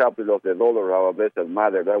chaplet of the Lord of our Blessed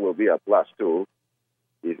Mother, that will be a plus too,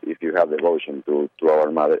 if you have devotion to our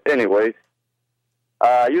Mother. Anyways,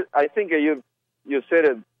 I think you said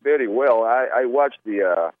it very well. I watched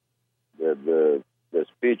the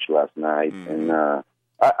speech last night, and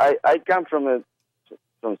I come from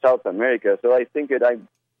South America, so I think that I'm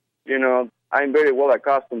very well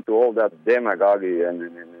accustomed to all that demagoguery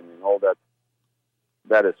and all that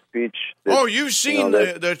speech. You've seen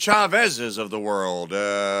the Chavezes of the world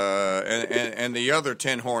and the other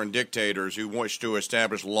 10-horn dictators who wish to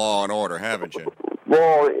establish law and order, haven't you?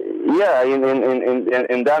 Well, yeah, and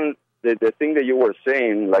then the thing that you were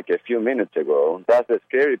saying like a few minutes ago, that's the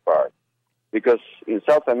scary part, because in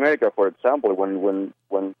South America, for example, when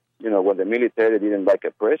the military didn't like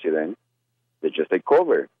a president, they just take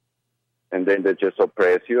cover, and then they just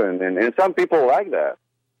oppress you, and some people like that.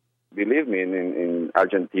 Believe me, in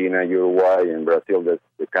Argentina, Uruguay, and Brazil, that's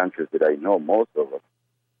the countries that I know most of them.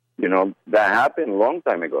 That happened a long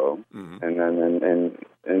time ago, and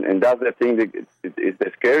that's the thing that is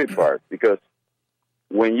the scary part, because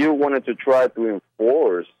when you wanted to try to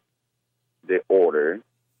enforce the order,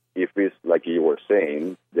 if it's like you were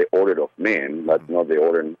saying, the order of men, but not the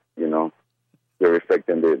order, they're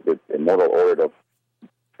reflecting the moral order of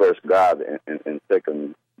first God and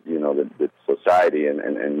second, the society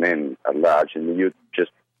and men at large, and you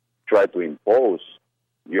just try to impose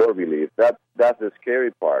your belief. That's the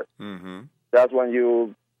scary part. Mm-hmm. that's when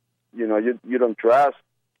you don't trust.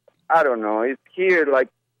 I don't know. It's here like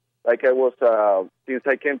I was since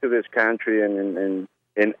I came to this country, and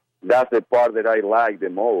that's the part that I like the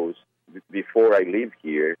most. Before I live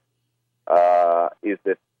here, is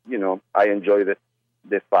that I enjoy the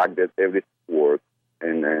fact that everything worked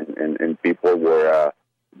and people were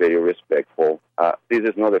very respectful. This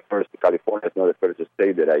is not the first. California is not the first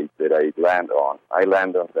state that I land on. I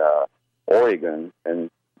land on Oregon,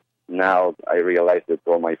 and now I realize that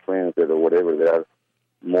all my friends or whatever, they are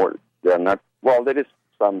not. Well, there is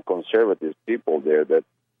some conservative people there that,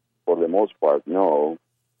 for the most part, no.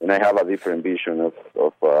 And I have a different vision of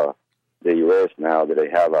the U.S. now that I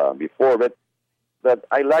have before. But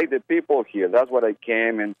I like the people here. That's what I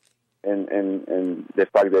came, and the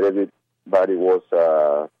fact that everybody was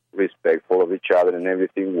respectful of each other and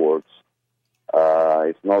everything works.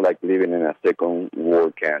 It's not like living in a second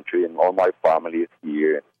world country, and all my family is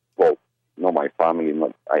here. Well, not my family.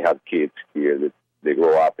 I have kids here that they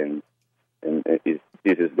grow up in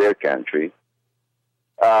this is their country.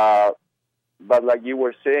 But like you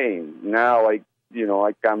were saying, now I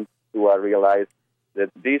come to realize that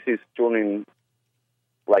this is turning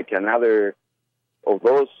like another of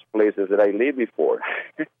those places that I lived before.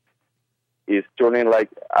 It's turning like,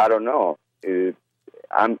 I don't know.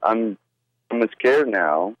 I'm scared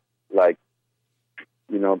now. Like,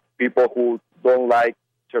 people who don't like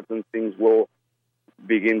certain things will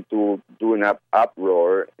begin to do an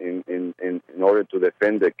uproar in order to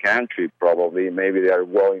defend the country. Probably, maybe they are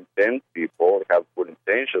well-intentioned people, have good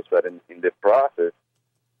intentions, but in the process,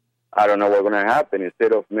 I don't know what's going to happen.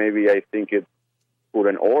 Instead of maybe, I think it's put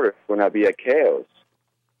in order, it's going to be a chaos.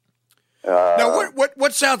 Now,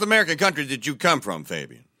 what South American country did you come from,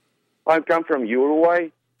 Fabian? I come from Uruguay.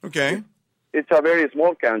 Okay. It's a very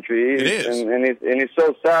small country. It is, and it's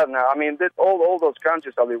so sad now. I mean, all those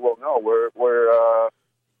countries, as we well know,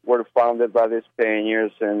 were founded by the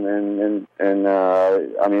Spaniards, and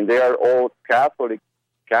I mean, they are all Catholic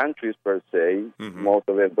countries per se. Mm-hmm. Most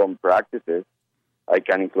of them don't practice it. I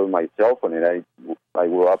can include myself in it. I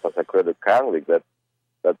grew up as a Catholic, but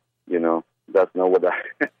that's not what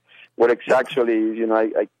what exactly.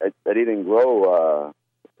 I didn't grow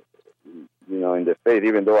in the faith,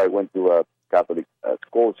 even though I went to Catholic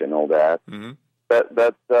schools and all that. Mm-hmm. But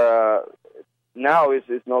now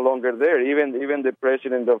it's no longer there. Even the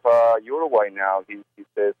president of Uruguay now, he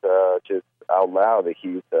says just out loud that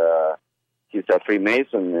he's a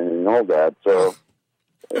Freemason and all that. So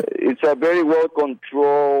it's a very well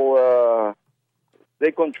controlled.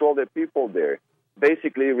 They control the people there.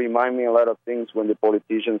 Basically, remind me a lot of things when the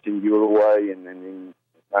politicians in Uruguay and in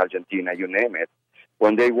Argentina, you name it,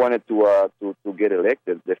 when they wanted to get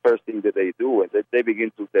elected, the first thing that they do is that they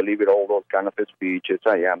begin to deliver all those kind of speeches.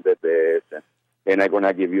 I am the best, and I'm going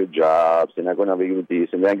to give you jobs, and I'm going to give you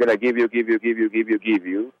this, and I'm going to give you.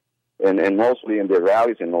 And mostly in the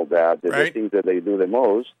rallies and all that, the things that they do the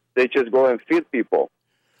most, they just go and feed people.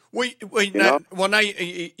 Now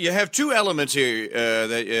you have two elements here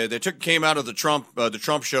that came out of the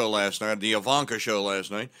Trump show last night, the Ivanka show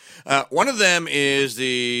last night. One of them is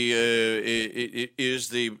the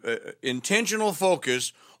intentional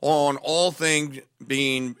focus on all things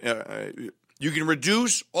being. You can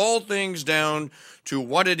reduce all things down to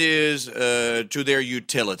what it is to their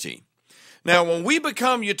utility. Now, when we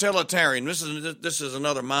become utilitarian, this is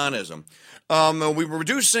another monism. We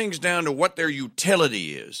reduce things down to what their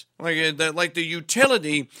utility is, like the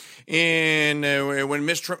utility in when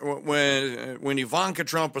Ivanka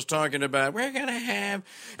Trump was talking about we're gonna have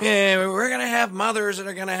mothers that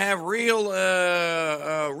are gonna have real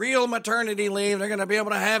maternity leave. They're gonna be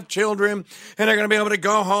able to have children, and they're gonna be able to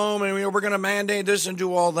go home, and we're gonna mandate this and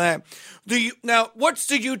do all that. Now, what's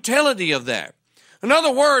the utility of that? In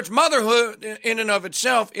other words, motherhood in and of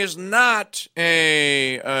itself is not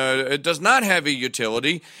it does not have a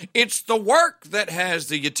utility. It's the work that has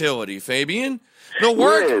the utility, Fabian. The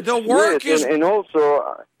work is... And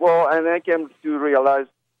also, and I came to realize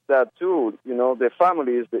that too, the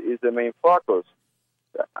family is the main focus.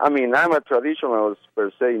 I mean, I'm a traditionalist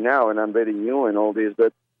per se now, and I'm very new and all this,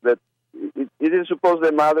 but it is supposed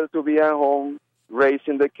the mother to be at home,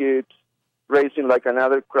 raising the kids, raising like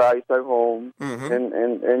another Christ at home, mm-hmm. and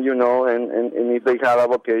if they have a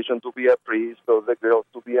vocation to be a priest or the girls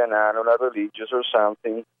to be a nun or a religious or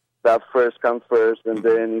something, that first comes first, and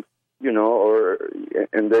then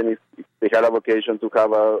if they have a vocation to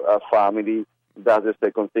have a family, that's the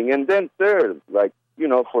second thing, and then third, like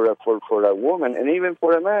for a woman and even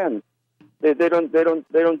for a man, they don't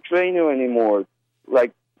train you anymore,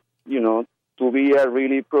 like to be a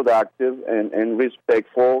really productive and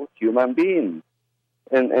respectful human being.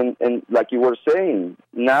 And like you were saying,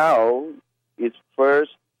 now it's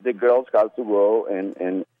first the girls have to go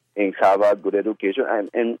and have a good education,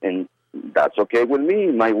 and that's okay with me.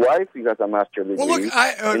 My wife has a master's degree, Well, look,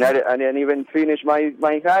 and I didn't even finish my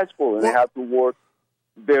high school, and I have to work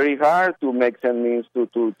very hard to make some means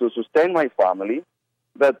to sustain my family.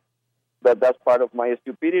 But that's part of my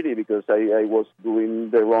stupidity, because I was doing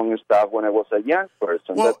the wrong stuff when I was a young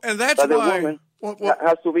person. Well, and that's the why woman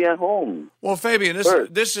has to be at home. Well, Fabian,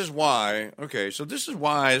 this is why. Okay, so this is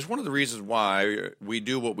why. It's one of the reasons why we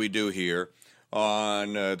do what we do here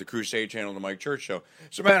on the Crusade Channel, the Mike Church Show.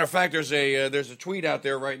 As a matter of fact, there's a tweet out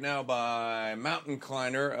there right now by Mountain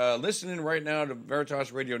Kleiner, listening right now to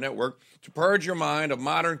Veritas Radio Network, to purge your mind of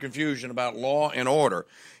modern confusion about law and order.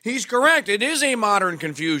 He's correct. It is a modern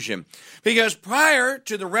confusion, because prior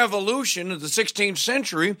to the revolution of the 16th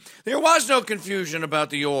century, there was no confusion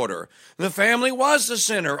about the order. The family was the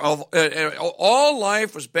center of all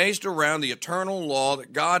life was based around the eternal law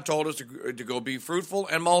that God told us to go be fruitful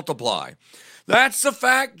and multiply. That's the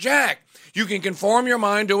fact, Jack. You can conform your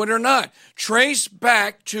mind to it or not. Trace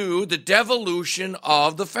back to the devolution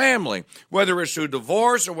of the family, whether it's through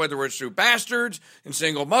divorce or whether it's through bastards and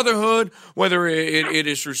single motherhood, whether it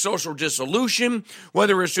is through social dissolution,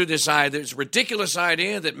 whether it's through this ridiculous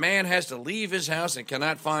idea that man has to leave his house and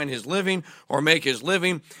cannot find his living or make his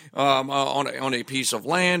living on a piece of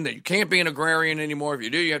land, that you can't be an agrarian anymore. If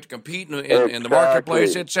you do, you have to compete in the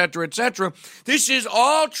marketplace, et cetera, et cetera. This is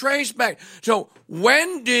all traced back. So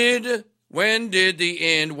when did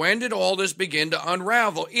all this begin to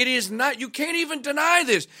unravel? It is not, you can't even deny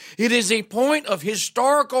this. It is a point of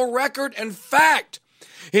historical record and fact.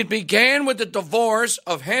 It began with the divorce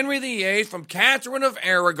of Henry VIII from Catherine of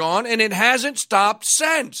Aragon, and it hasn't stopped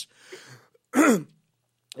since.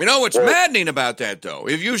 You know what's maddening about that, though?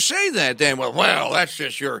 If you say that, then, well, that's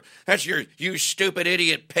you stupid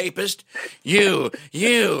idiot papist. You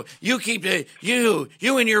keep you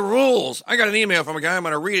and your rules. I got an email from a guy. I'm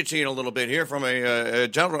going to read it to you in a little bit here, from a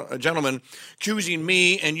gentleman accusing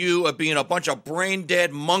me and you of being a bunch of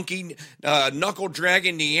brain-dead, monkey,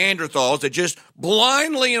 knuckle-dragging Neanderthals that just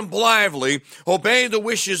blindly and blithely obey the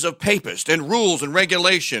wishes of papists and rules and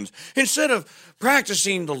regulations instead of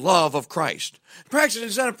practicing the love of Christ.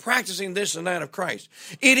 Instead of practicing this and that of Christ.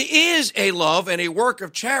 It is a love and a work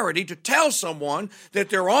of charity to tell someone that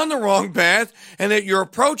they're on the wrong path and that you're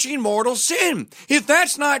approaching mortal sin. If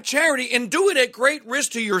that's not charity, and do it at great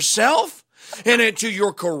risk to yourself and to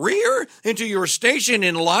your career, into your station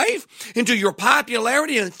in life, into your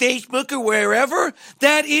popularity on Facebook or wherever,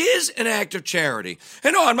 that is an act of charity.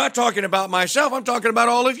 And no, I'm not talking about myself. I'm talking about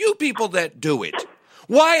all of you people that do it.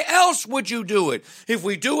 Why else would you do it? If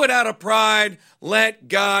we do it out of pride, let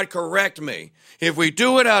God correct me. If we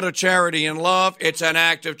do it out of charity and love, it's an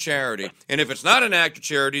act of charity. And if it's not an act of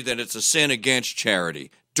charity, then it's a sin against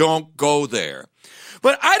charity. Don't go there.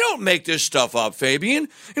 But I don't make this stuff up, Fabian.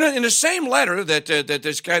 You know, in the same letter that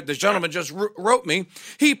this gentleman just wrote me,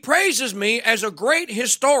 he praises me as a great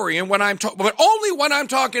historian but only when I'm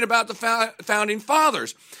talking about the founding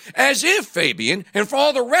fathers. As if, Fabian, and for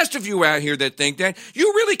all the rest of you out here that think that,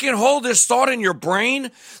 you really can hold this thought in your brain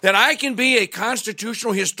that I can be a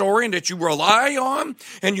constitutional historian that you rely on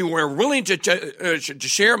and you are willing to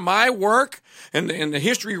share my work and the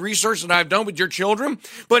history research that I've done with your children.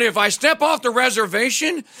 But if I step off the reservation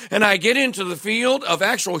and I get into the field of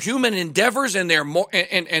actual human endeavors and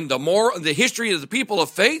the history of the people of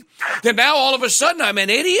faith, then now all of a sudden I'm an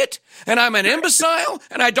idiot and I'm an imbecile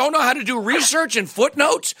and I don't know how to do research and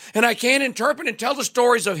footnotes and I can't interpret and tell the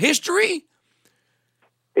stories of history.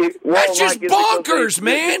 That's just bonkers,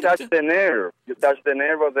 man. You touch the nerve.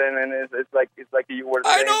 But then and it's like you were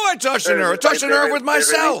saying. I know I touched the nerve. I touched the nerve with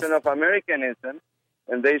myself. The religion of Americanism,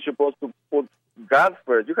 and they're supposed to put God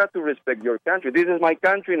first. You have to respect your country. This is my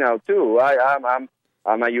country now too.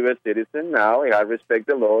 I'm a U.S. citizen now. I respect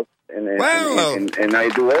the laws, and I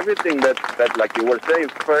do everything that like you were saying.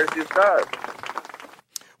 First is God.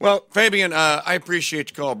 Well, Fabian, I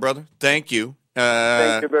appreciate your call, brother. Thank you.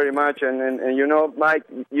 Thank you very much, and you know, Mike,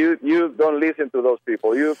 you don't listen to those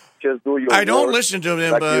people. You just do your. I don't listen to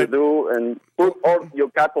them, like but you do, and put all your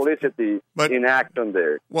Catholicity in action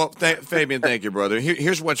there. Well, Fabian, thank you, brother.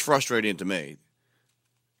 Here's what's frustrating to me.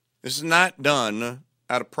 This is not done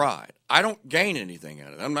out of pride. I don't gain anything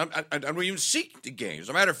out of it. I don't even seek to gain. As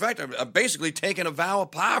a matter of fact, I'm basically taking a vow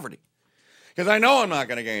of poverty because I know I'm not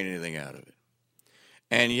going to gain anything out of it,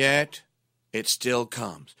 and yet it still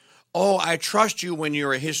comes. Oh, I trust you when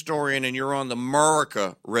you're a historian and you're on the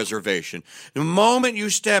Murica reservation. The moment you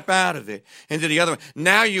step out of it into the other one,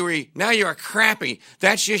 now you're crappy.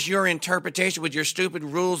 That's just your interpretation with your stupid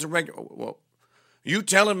rules and regulations. Well, You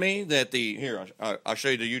telling me that I'll show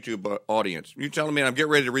you the YouTube audience. You telling me I'm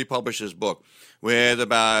getting ready to republish this book with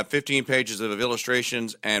about 15 pages of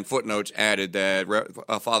illustrations and footnotes added that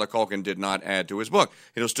Father Culkin did not add to his book.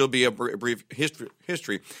 It'll still be a brief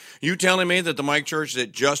history. You telling me that the Mike Church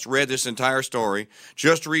that just read this entire story,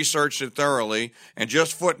 just researched it thoroughly, and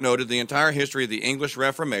just footnoted the entire history of the English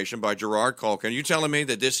Reformation by Gerard Culkin, you telling me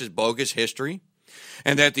that this is bogus history?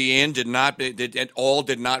 And that the end did not begin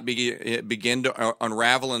to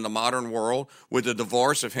unravel in the modern world with the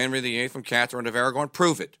divorce of Henry VIII from Catherine of Aragon?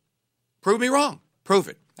 Prove it. Prove me wrong. Prove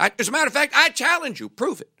it. As a matter of fact, I challenge you.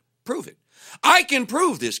 Prove it. Prove it. I can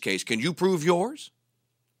prove this case. Can you prove yours?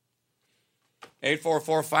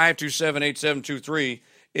 844-527-8723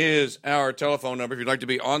 is our telephone number if you'd like to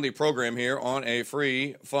be on the program here on a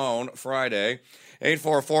free phone Friday.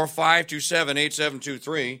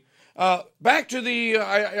 844-527-8723. Back to the,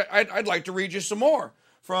 I'd like to read you some more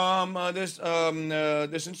from this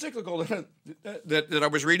encyclical that I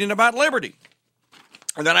was reading about liberty.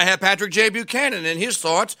 And then I have Patrick J. Buchanan and his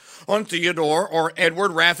thoughts on Theodore or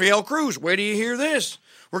Edward Raphael Cruz. Where do you hear this?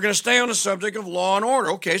 We're going to stay on the subject of law and order.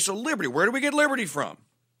 Okay, so liberty. Where do we get liberty from?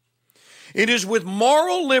 It is with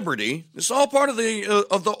moral liberty. This is all part of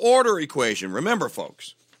the order equation. Remember,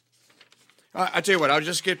 folks. I tell you what, I'll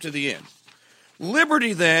just skip to the end.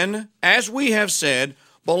 Liberty, then, as we have said,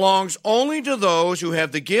 belongs only to those who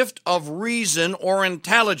have the gift of reason or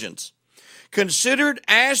intelligence. Considered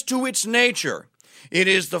as to its nature, it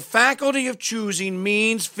is the faculty of choosing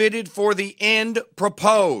means fitted for the end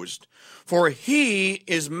proposed. For he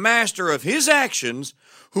is master of his actions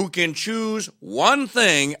who can choose one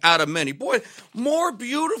thing out of many. Boy, more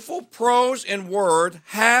beautiful prose and word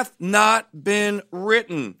hath not been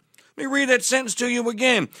written. Let me read that sentence to you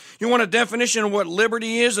again. You want a definition of what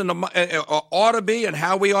liberty is and ought to be and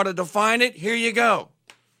how we ought to define it? Here you go.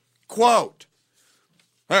 Quote.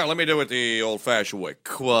 All right, let me do it the old-fashioned way.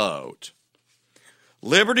 Quote.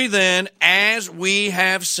 Liberty, then, as we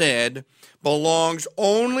have said, belongs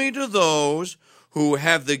only to those who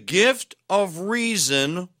have the gift of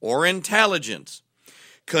reason or intelligence.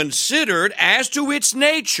 Considered as to its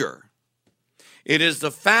nature, it is the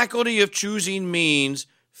faculty of choosing means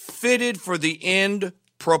fitted for the end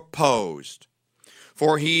proposed.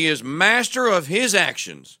 For he is master of his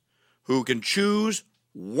actions, who can choose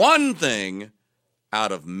one thing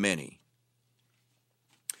out of many.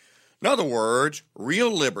 In other words,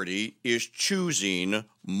 real liberty is choosing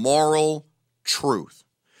moral truth.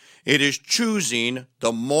 It is choosing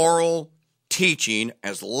the moral teaching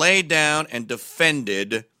as laid down and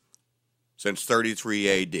defended since 33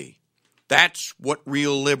 A.D. That's what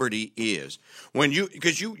real liberty is.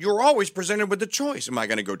 Because you're always presented with the choice. Am I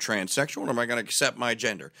going to go transsexual or am I going to accept my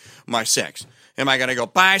gender, my sex? Am I going to go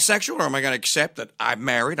bisexual or am I going to accept that I'm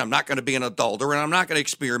married, I'm not going to be an adulterer, and I'm not going to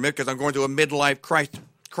experiment because I'm going through a midlife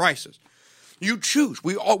crisis? You choose.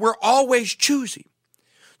 We're always choosing.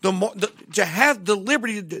 To have the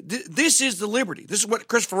liberty, this is the liberty. This is what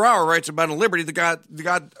Chris Ferrara writes about in Liberty, the God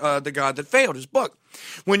that failed, his book.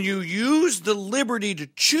 When you use the liberty to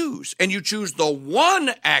choose, and you choose the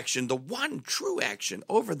one action, the one true action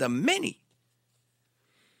over the many,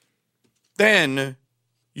 then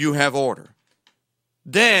you have order.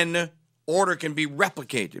 Then order can be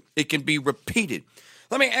replicated. It can be repeated.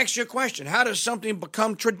 Let me ask you a question. How does something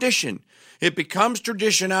become tradition? It becomes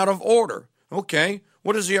tradition out of order. Okay.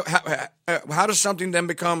 How does something then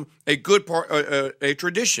become a good part, a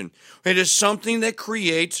tradition? It is something that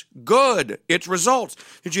creates good. Its results.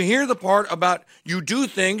 Did you hear the part about you do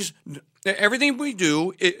things? Everything we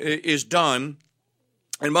do is done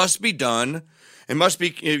and must be done, and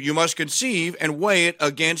you must conceive and weigh it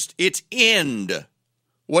against its end.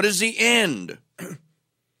 What is the end?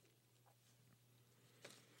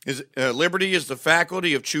 Liberty is the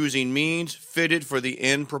faculty of choosing means fitted for the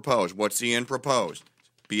end proposed. What's the end proposed?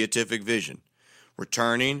 Beatific vision.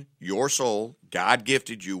 Returning your soul, God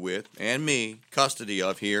gifted you with, and me, custody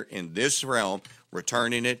of here in this realm,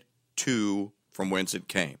 returning it to from whence it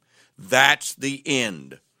came. That's the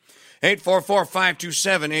end.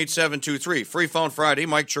 844-527-8723. Free Phone Friday,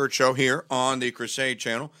 Mike Church Show here on the CRUSADE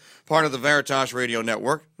Channel, part of the Veritas Radio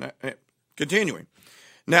Network. Continuing.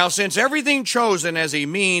 Now, since everything chosen as a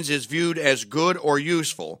means is viewed as good or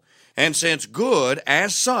useful, and since good,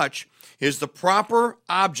 as such, is the proper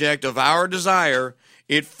object of our desire,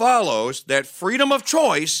 it follows that freedom of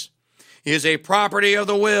choice is a property of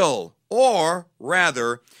the will, or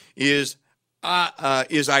rather, is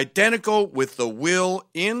identical with the will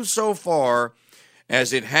insofar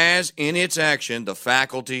as it has in its action the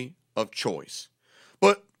faculty of choice.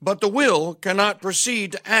 But the will cannot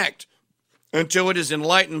proceed to act until it is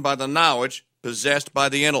enlightened by the knowledge possessed by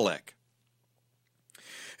the intellect.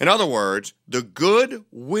 In other words, the good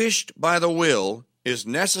wished by the will is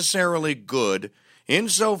necessarily good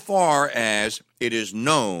insofar as it is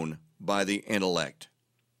known by the intellect.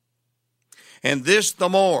 And this the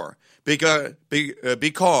more,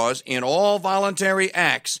 because in all voluntary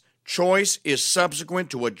acts, choice is subsequent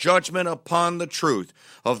to a judgment upon the truth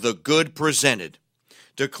of the good presented,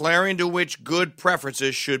 declaring to which good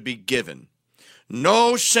preferences should be given.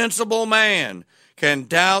 No sensible man can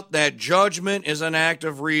doubt that judgment is an act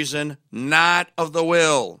of reason, not of the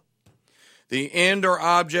will. The end or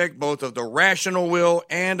object both of the rational will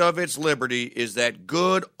and of its liberty is that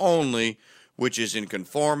good only which is in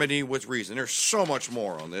conformity with reason. There's so much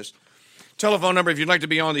more on this. Telephone number if you'd like to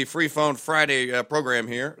be on the Free Phone Friday program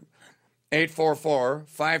here,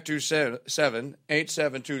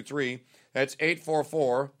 844-527-8723. That's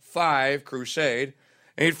 844-5-CRUSADE,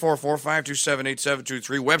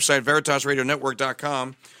 844-527-8723. Website,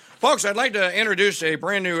 veritasradionetwork.com. Folks, I'd like to introduce a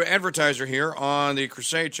brand new advertiser here on the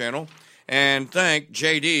Crusade Channel and thank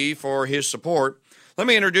JD for his support. Let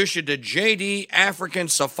me introduce you to JD African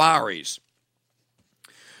Safaris.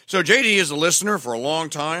 So JD is a listener for a long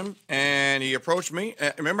time, and he approached me.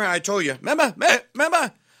 Remember I told you, remember,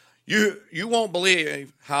 you won't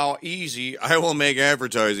believe how easy I will make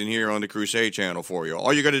advertising here on the Crusade Channel for you.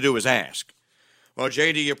 All you got to do is ask. Well,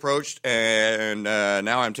 JD approached, and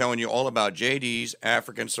now I'm telling you all about JD's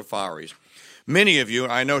African Safaris. Many of you,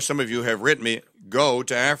 I know some of you have written me, go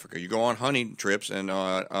to Africa. You go on hunting trips and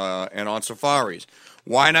on safaris.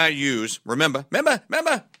 Why not use, remember,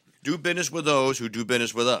 do business with those who do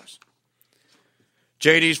business with us.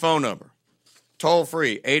 JD's phone number, toll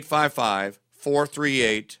free,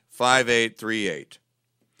 855-438-5838.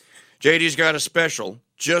 JD's got a special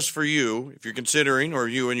just for you, if you're considering, or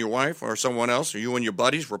you and your wife, or someone else, or you and your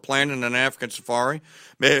buddies, we're planning an African safari,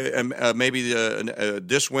 maybe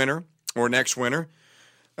this winter or next winter.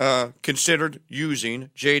 Considered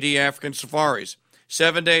using JD African Safaris.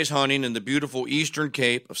 7 days hunting in the beautiful Eastern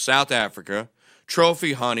Cape of South Africa.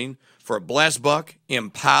 Trophy hunting for a blessed buck,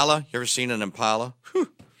 impala. You ever seen an impala?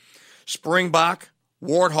 Whew. Springbok,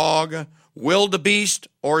 warthog, wildebeest,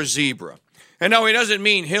 or zebra. And no, he doesn't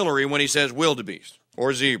mean Hillary when he says wildebeest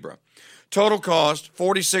or zebra. Total cost,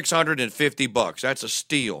 $4,650. That's a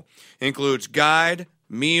steal. Includes guide,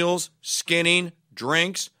 meals, skinning,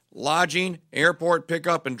 drinks, lodging, airport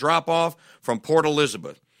pickup and drop-off from Port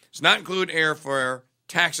Elizabeth. Does not include airfare,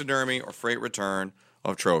 taxidermy, or freight return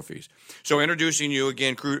of trophies. So introducing you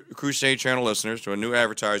again, Crusade Channel listeners, to a new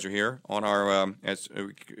advertiser here on our, as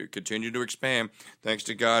we continue to expand, thanks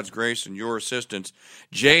to God's grace and your assistance,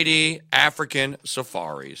 JD African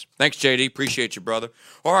Safaris. Thanks, JD. Appreciate you, brother.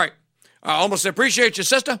 All right. I almost said appreciate you,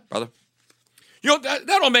 sister. Brother. You know,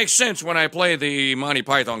 that'll make sense when I play the Monty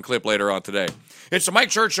Python clip later on today. It's the Mike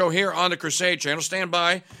Church Show here on the Crusade Channel. Stand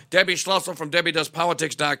by. Debbie Schlussel from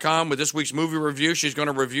DebbieDoesPolitics.com with this week's movie review. She's going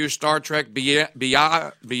to review Star Trek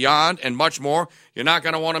Beyond and much more. You're not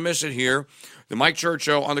going to want to miss it here. The Mike Church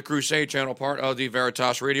Show on the Crusade Channel, part of the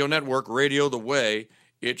Veritas Radio Network. Radio the way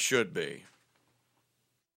it should be.